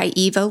Rake by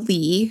Eva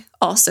Lee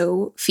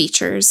also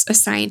features a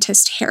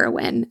scientist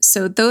heroine.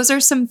 So those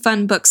are some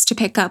fun books to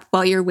pick up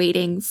while you're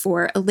waiting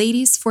for A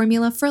Lady's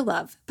Formula for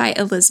Love by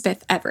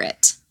Elizabeth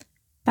Everett.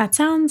 That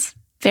sounds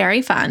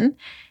very fun.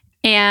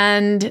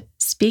 And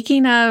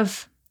speaking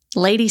of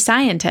lady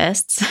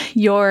scientists,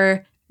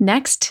 your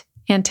next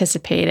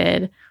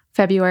anticipated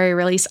February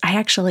release, I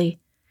actually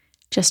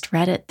just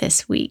read it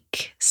this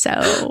week.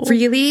 So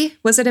really?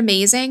 Was it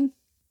amazing?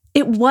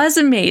 It was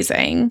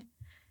amazing,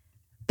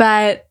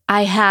 but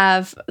I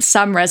have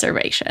some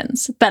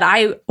reservations. But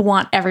I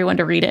want everyone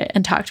to read it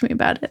and talk to me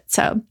about it.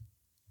 So,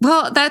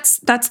 well, that's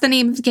the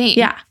name of the game.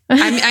 Yeah.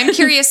 I'm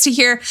curious to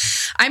hear.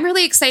 I'm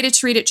really excited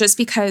to read it just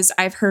because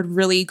I've heard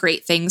really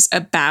great things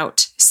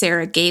about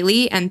Sarah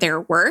Gailey and their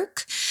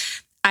work.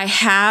 I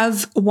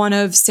have one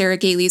of Sarah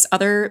Gailey's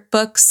other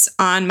books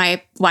on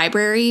my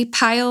library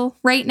pile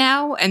right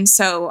now. And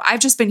so I've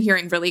just been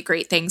hearing really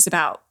great things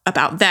about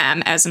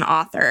them as an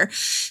author.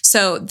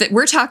 So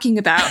we're talking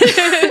about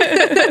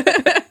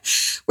The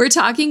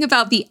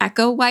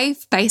Echo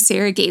Wife by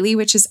Sarah Gailey,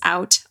 which is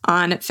out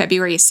on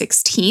February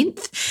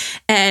 16th.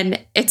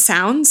 And it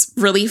sounds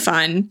really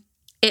fun.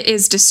 It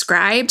is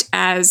described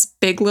as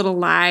Big Little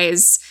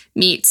Lies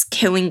meets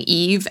Killing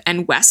Eve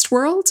and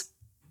Westworld.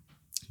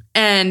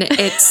 and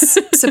it's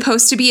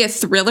supposed to be a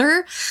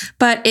thriller,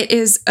 but it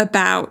is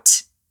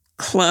about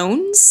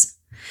clones.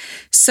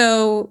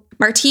 So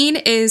Martine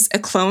is a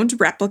cloned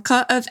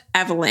replica of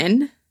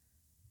Evelyn,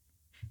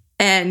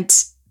 and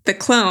the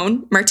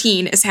clone,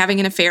 Martine, is having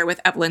an affair with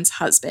Evelyn's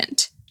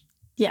husband.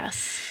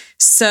 Yes.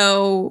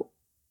 So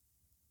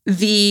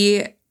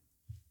the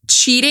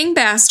cheating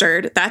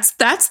bastard, that's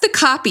the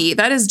copy.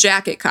 That is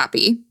jacket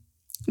copy.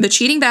 The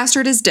cheating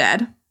bastard is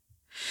dead.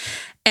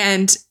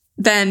 And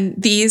then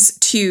these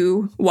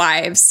two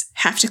wives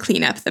have to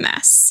clean up the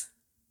mess.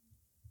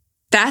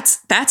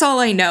 That's all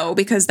I know,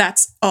 because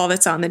that's all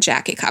that's on the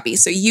jacket copy.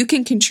 So you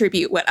can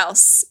contribute what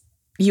else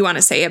you want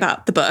to say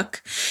about the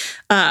book.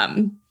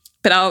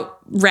 But I'll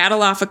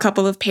rattle off a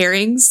couple of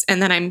pairings,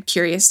 and then I'm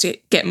curious to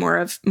get more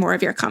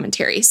of your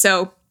commentary.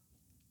 So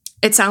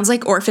it sounds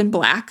like Orphan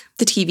Black,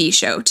 the TV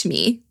show, to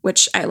me,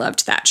 which I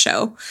loved that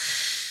show.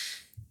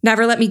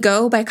 Never Let Me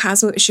Go by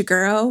Kazuo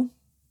Ishiguro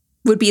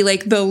would be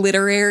like the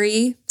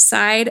literary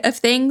side of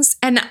things.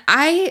 And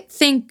I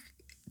think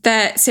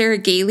that Sarah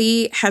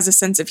Gailey has a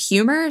sense of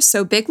humor,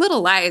 so Big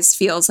Little Lies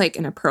feels like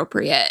an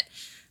appropriate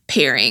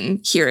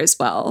pairing here as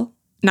well.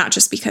 Not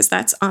just because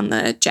that's on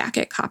the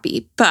jacket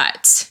copy,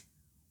 but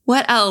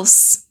what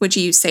else would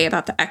you say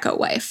about The Echo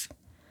Wife?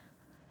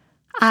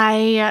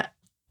 I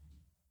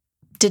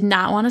did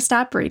not want to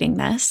stop reading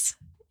this.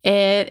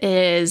 It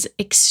is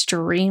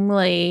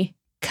extremely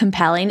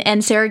compelling,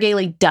 and Sarah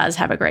Gailey does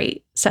have a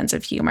great sense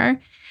of humor.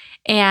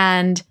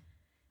 And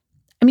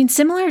I mean,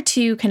 similar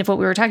to kind of what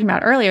we were talking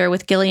about earlier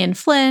with Gillian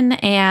Flynn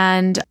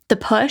and The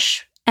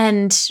Push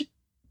and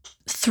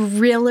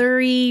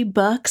thrillery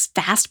books,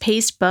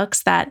 fast-paced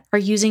books that are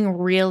using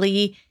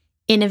really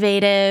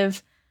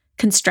innovative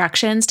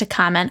constructions to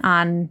comment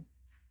on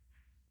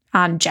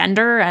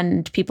gender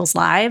and people's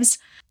lives.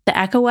 The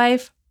Echo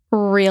Wife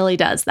really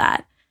does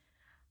that.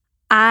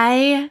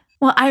 That's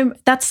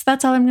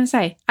all I'm going to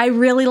say. I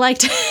really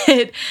liked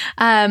it.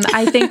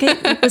 I think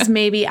it was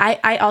maybe,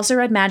 I also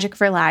read Magic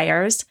for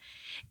Liars,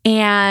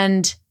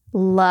 and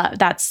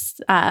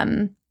that's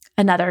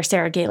another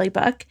Sarah Gailey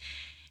book.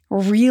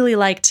 Really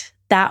liked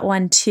that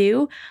one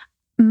too.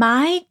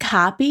 My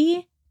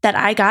copy that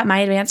I got, my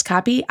advanced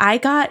copy, I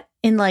got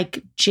in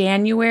like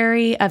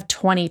January of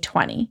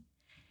 2020.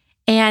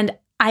 And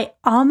I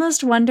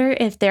almost wonder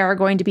if there are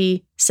going to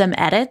be some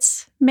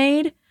edits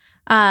made.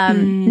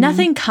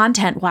 Nothing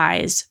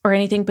content-wise or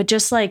anything, but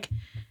just like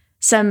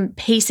some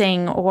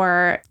pacing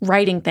or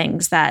writing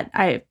things that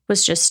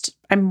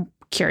I'm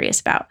curious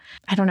about.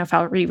 I don't know if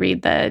I'll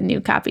reread the new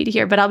copy to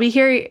hear, but I'll be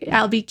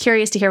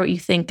curious to hear what you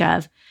think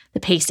of the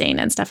pacing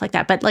and stuff like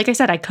that. But like I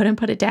said, I couldn't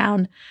put it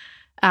down.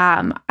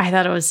 I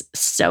thought it was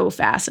so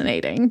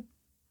fascinating.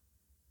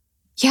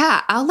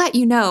 Yeah, I'll let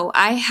you know.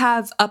 I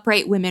have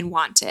Upright Women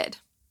Wanted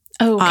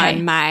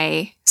on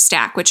my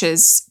stack, which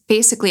is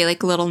basically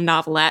like a little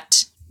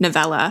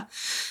novella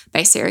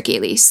by Sarah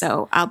Gailey.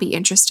 So I'll be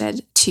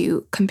interested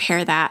to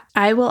compare that.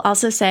 I will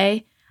also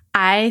say,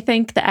 I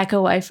think The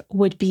Echo Wife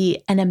would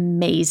be an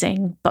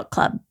amazing book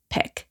club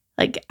pick.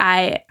 Like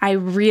I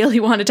really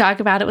want to talk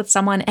about it with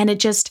someone. And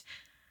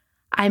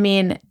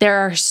there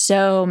are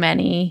so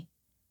many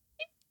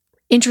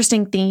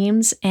interesting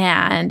themes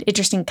and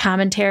interesting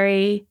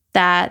commentary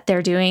that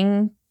they're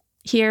doing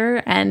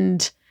here.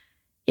 And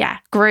yeah,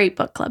 great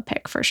book club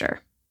pick for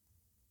sure.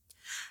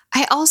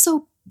 I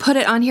also put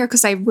it on here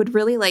because I would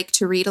really like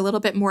to read a little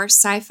bit more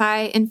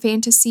sci-fi and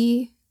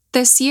fantasy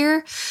this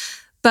year.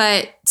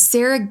 But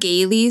Sarah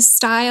Gailey's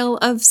style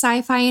of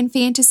sci-fi and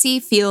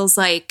fantasy feels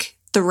like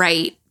the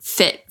right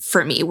fit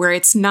for me, where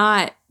it's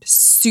not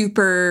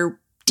super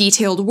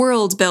detailed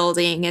world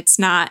building. It's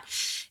not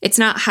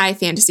high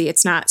fantasy.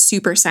 It's not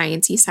super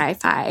sciencey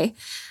sci-fi,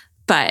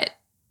 but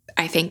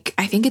I think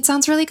it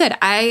sounds really good.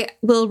 I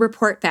will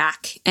report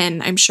back,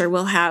 and I'm sure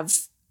we'll have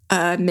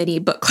a mini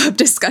book club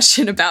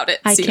discussion about it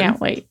soon. I can't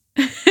wait.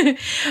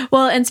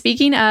 Well, and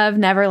speaking of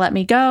Never Let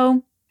Me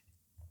Go,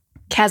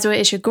 Kazuo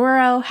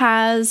Ishiguro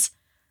has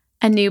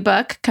a new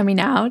book coming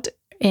out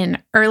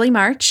in early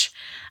March.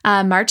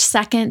 March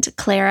 2nd,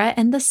 Clara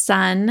and the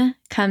Sun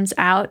comes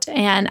out.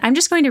 And I'm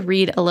just going to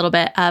read a little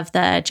bit of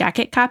the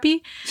jacket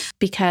copy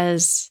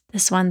because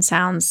this one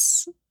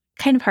sounds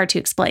kind of hard to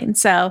explain.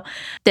 So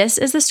this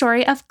is the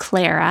story of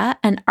Clara,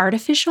 an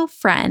artificial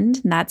friend,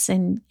 and that's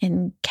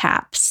in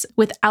caps,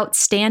 with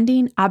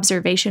outstanding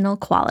observational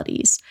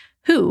qualities,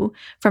 who,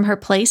 from her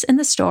place in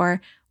the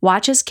store,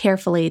 watches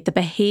carefully the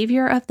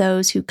behavior of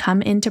those who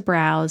come in to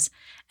browse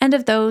and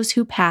of those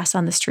who pass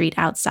on the street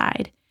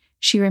outside.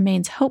 She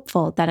remains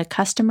hopeful that a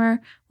customer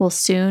will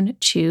soon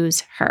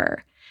choose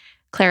her.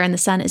 Clara and the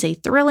Sun is a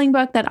thrilling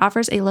book that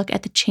offers a look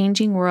at the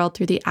changing world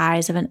through the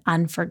eyes of an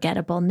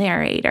unforgettable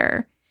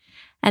narrator,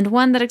 and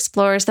one that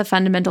explores the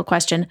fundamental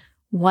question,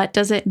 what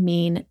does it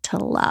mean to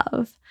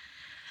love?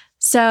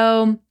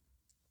 So,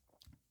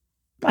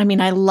 I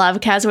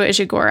love Kazuo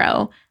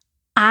Ishiguro.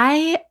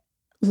 I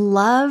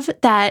love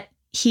that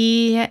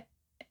he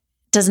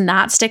does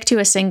not stick to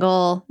a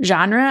single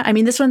genre.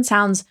 This one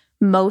sounds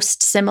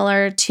most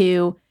similar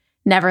to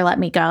Never Let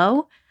Me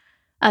Go.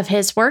 of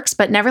his works,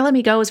 but Never Let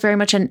Me Go was very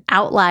much an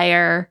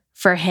outlier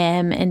for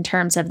him in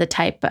terms of the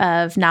type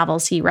of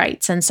novels he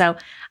writes. And so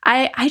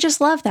I just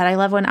love that. I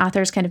love when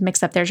authors kind of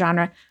mix up their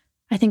genre.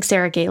 I think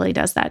Sarah Gailey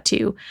does that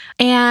too.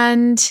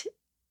 And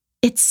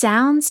it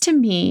sounds to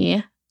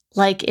me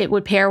like it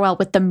would pair well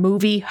with the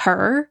movie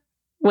Her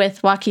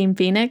with Joaquin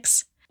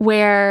Phoenix,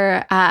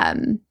 where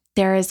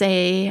there is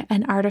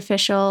an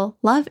artificial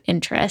love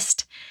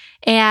interest.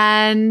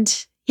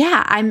 And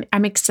yeah,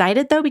 I'm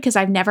excited though, because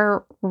I've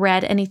never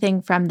read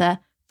anything from the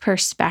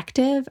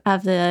perspective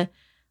of the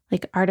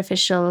like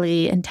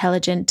artificially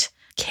intelligent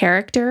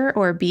character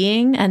or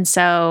being. And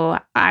so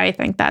I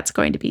think that's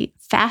going to be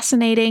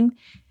fascinating.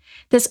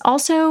 This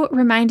also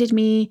reminded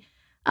me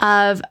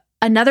of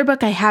another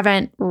book I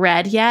haven't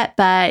read yet,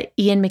 but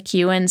Ian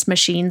McEwan's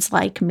Machines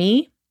Like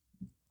Me,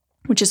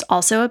 which is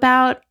also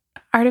about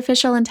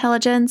artificial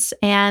intelligence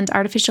and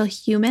artificial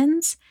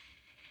humans.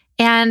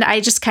 And I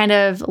just kind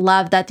of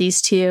love that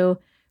these two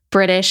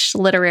British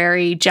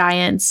literary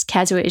giants,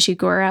 Kazuo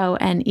Ishiguro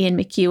and Ian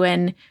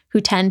McEwan, who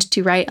tend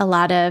to write a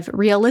lot of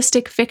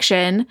realistic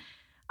fiction,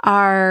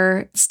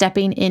 are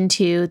stepping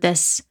into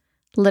this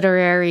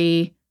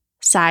literary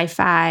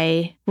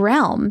sci-fi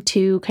realm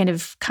to kind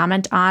of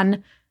comment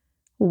on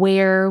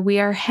where we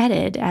are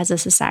headed as a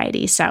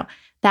society. So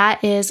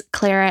that is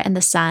Clara and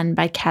the Sun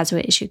by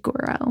Kazuo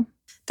Ishiguro.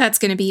 That's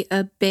going to be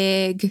a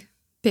big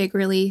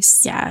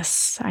release.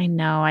 Yes, I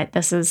know.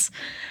 This is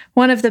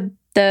one of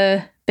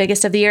the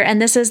biggest of the year.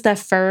 And this is the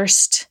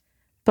first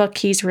book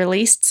he's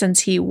released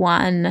since he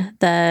won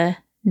the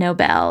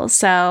Nobel.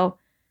 So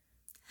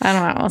I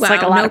don't know. It's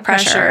like a lot of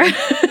pressure.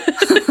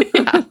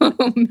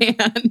 Oh,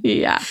 man.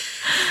 Yeah.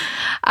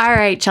 All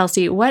right,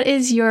 Chelsea, what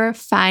is your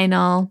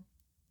final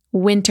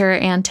winter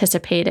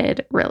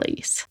anticipated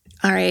release?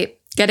 All right.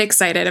 Get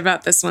excited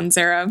about this one,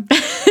 Sarah.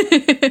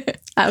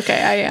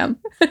 Okay, I am.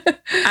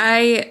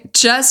 I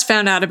just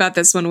found out about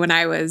this one when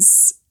I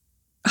was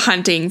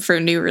hunting for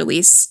new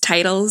release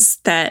titles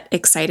that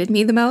excited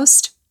me the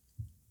most.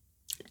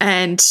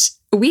 And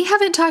we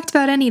haven't talked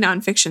about any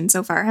nonfiction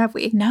so far, have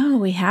we? No,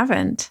 we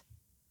haven't.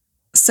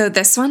 So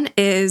this one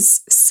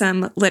is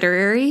some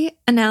literary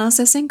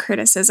analysis and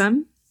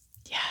criticism.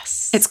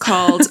 Yes. It's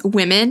called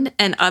Women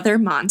and Other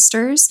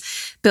Monsters,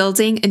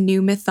 Building a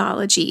New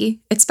Mythology.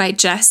 It's by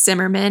Jess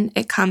Zimmerman.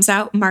 It comes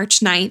out March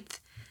 9th.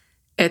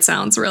 It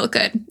sounds real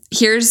good.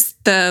 Here's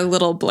the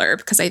little blurb,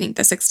 because I think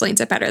this explains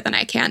it better than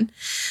I can.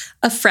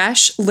 A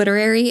fresh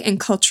literary and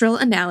cultural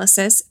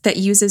analysis that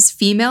uses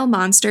female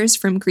monsters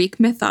from Greek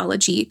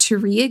mythology to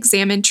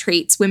re-examine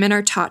traits women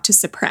are taught to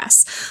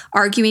suppress,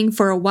 arguing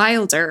for a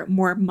wilder,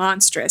 more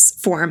monstrous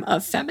form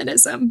of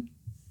feminism.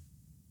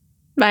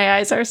 My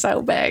eyes are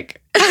so big.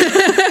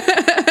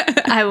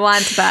 I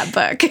want that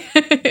book.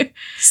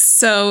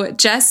 So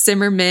Jess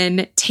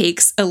Zimmerman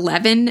takes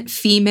 11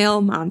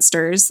 female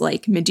monsters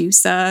like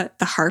Medusa,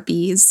 the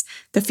Harpies,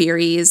 the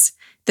Furies,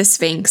 the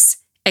Sphinx,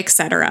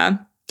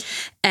 etc.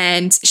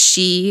 And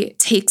she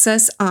takes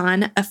us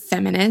on a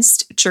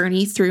feminist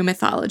journey through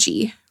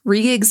mythology,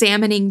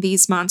 re-examining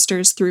these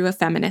monsters through a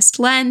feminist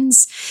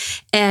lens,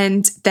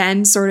 and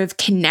then sort of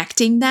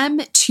connecting them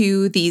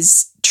to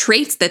these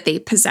traits that they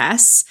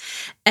possess,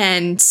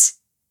 and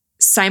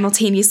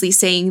simultaneously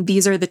saying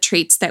these are the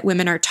traits that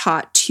women are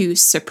taught to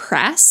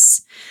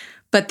suppress,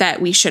 but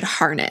that we should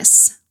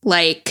harness,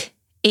 like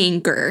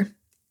anger,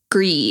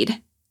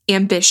 greed,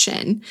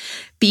 ambition,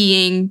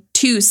 being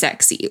too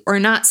sexy or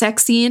not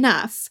sexy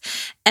enough,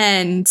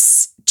 and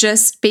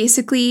just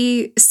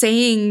basically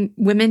saying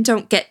women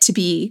don't get to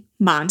be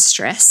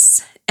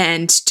monstrous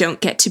and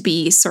don't get to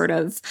be sort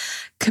of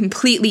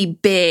completely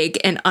big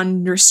and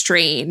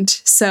unrestrained.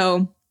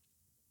 So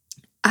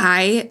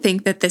I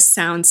think that this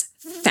sounds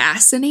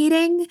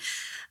fascinating.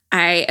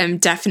 I am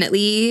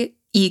definitely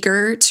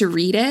eager to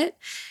read it.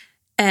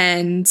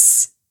 And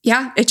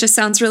yeah, it just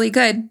sounds really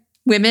good.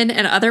 Women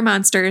and Other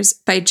Monsters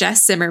by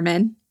Jess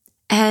Zimmerman.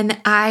 And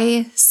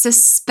I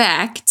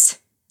suspect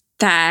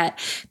that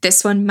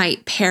this one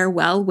might pair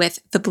well with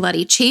The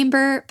Bloody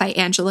Chamber by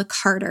Angela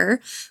Carter,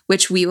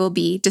 which we will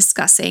be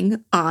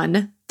discussing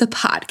on the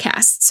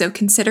podcast. So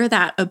consider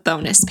that a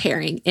bonus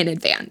pairing in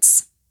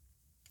advance.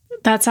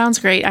 That sounds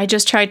great. I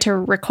just tried to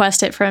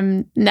request it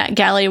from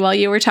NetGalley while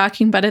you were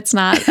talking, but it's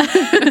not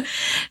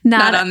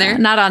not on there.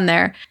 Not on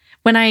there.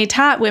 When I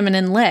taught women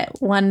in lit,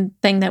 one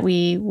thing that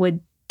we would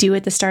do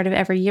at the start of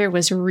every year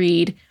was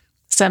read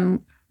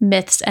some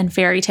myths and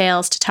fairy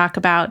tales to talk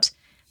about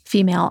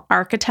female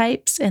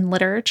archetypes in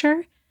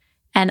literature.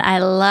 And I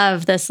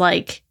love this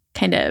like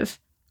kind of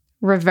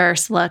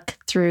reverse look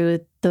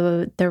through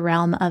the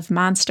realm of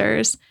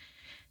monsters.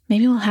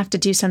 Maybe we'll have to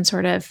do some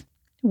sort of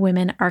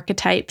women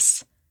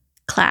archetypes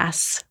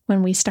class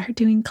when we start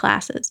doing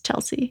classes,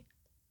 Chelsea.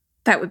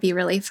 That would be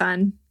really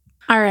fun.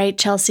 All right,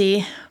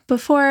 Chelsea,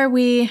 before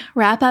we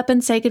wrap up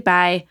and say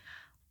goodbye,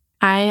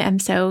 I am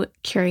so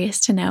curious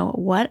to know,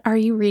 what are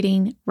you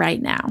reading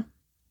right now?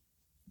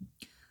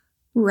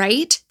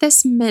 Right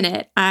this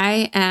minute,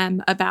 I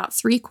am about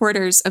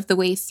 3/4 of the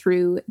way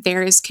through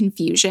There Is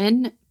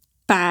Confusion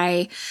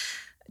by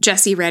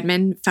Jessie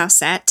Redmond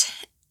Faucette,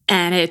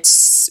 and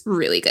it's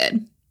really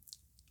good.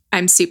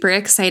 I'm super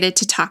excited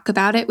to talk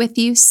about it with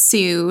you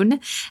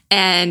soon,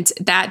 and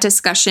that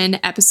discussion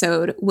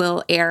episode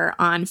will air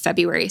on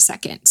February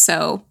 2nd.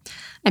 So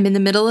I'm in the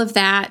middle of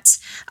that.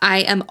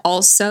 I am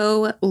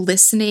also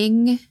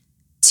listening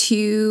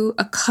to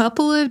a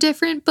couple of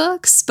different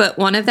books, but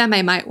one of them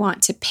I might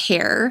want to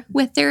pair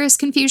with There Is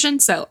Confusion,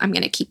 so I'm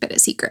going to keep it a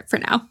secret for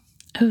now.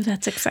 Oh,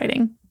 that's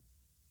exciting.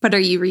 What are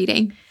you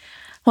reading?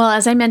 Well,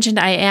 as I mentioned,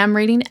 I am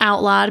reading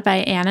Outlawed by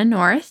Anna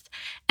North,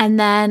 and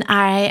then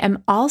I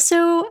am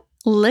also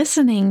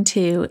listening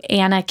to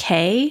Anna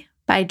K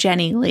by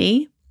Jenny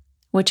Lee,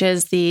 which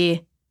is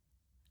the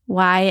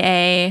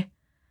YA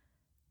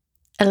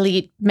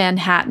elite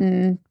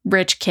Manhattan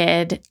rich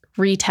kid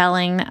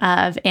retelling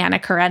of Anna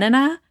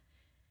Karenina.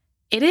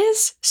 It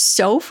is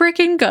so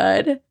freaking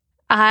good.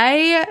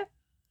 I'm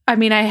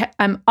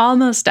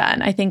almost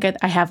done. I think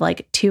I have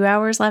like 2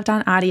 hours left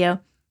on audio.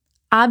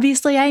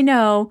 Obviously, I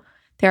know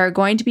there are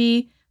going to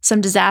be some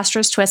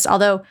disastrous twists,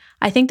 although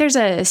I think there's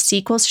a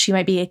sequel, so she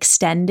might be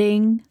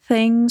extending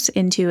things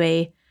into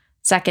a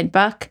second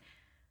book.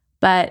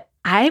 But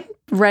I'm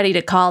ready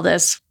to call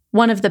this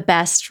one of the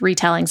best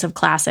retellings of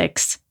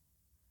classics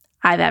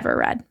I've ever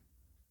read.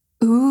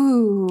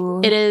 Ooh.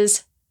 It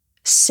is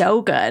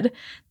so good.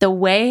 The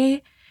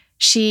way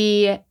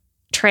she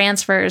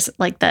transfers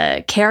like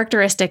the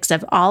characteristics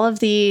of all of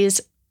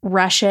these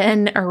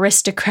Russian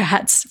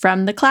aristocrats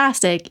from the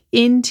classic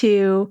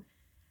into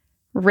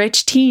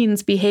rich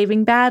teens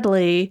behaving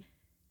badly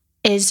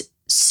is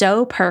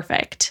so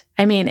perfect.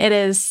 I mean,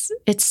 it's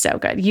so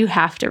good. You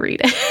have to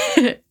read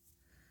it.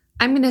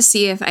 I'm going to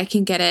see if I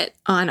can get it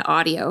on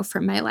audio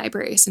from my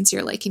library since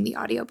you're liking the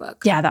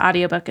audiobook. Yeah, the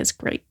audiobook is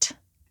great.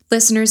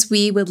 Listeners,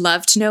 we would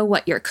love to know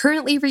what you're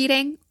currently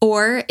reading,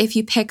 or if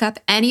you pick up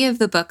any of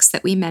the books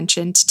that we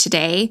mentioned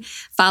today,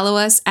 follow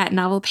us at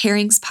Novel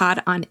Pairings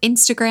Pod on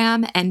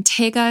Instagram and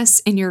tag us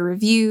in your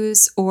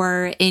reviews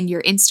or in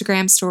your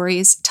Instagram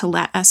stories to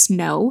let us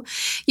know.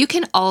 You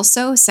can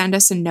also send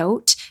us a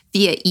note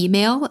via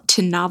email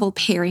to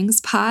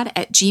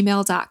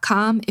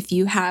novelpairingspod@gmail.com if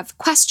you have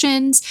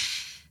questions,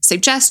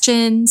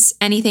 suggestions,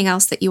 anything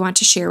else that you want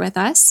to share with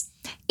us.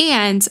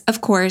 And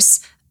of course,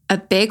 a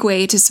big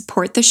way to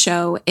support the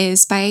show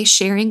is by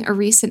sharing a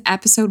recent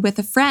episode with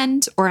a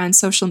friend or on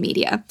social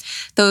media.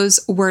 Those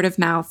word of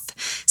mouth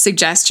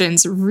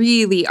suggestions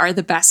really are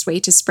the best way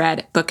to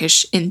spread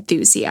bookish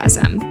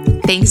enthusiasm.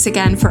 Thanks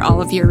again for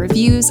all of your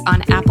reviews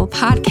on Apple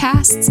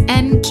Podcasts,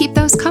 and keep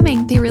those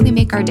coming. They really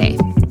make our day.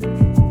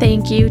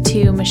 Thank you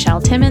to Michelle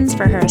Timmons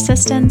for her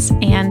assistance,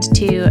 and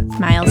to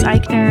Miles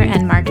Eichner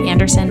and Mark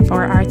Anderson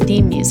for our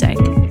theme music.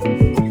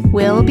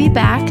 We'll be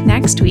back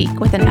next week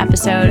with an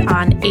episode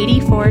on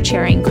 84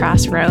 Charing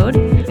Cross Road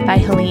by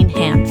Helene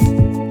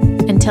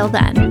Hanff. Until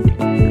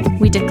then,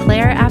 we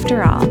declare,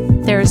 after all,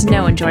 there is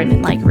no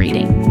enjoyment like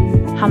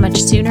reading. How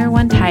much sooner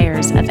one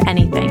tires of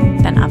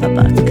anything than of a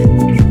book.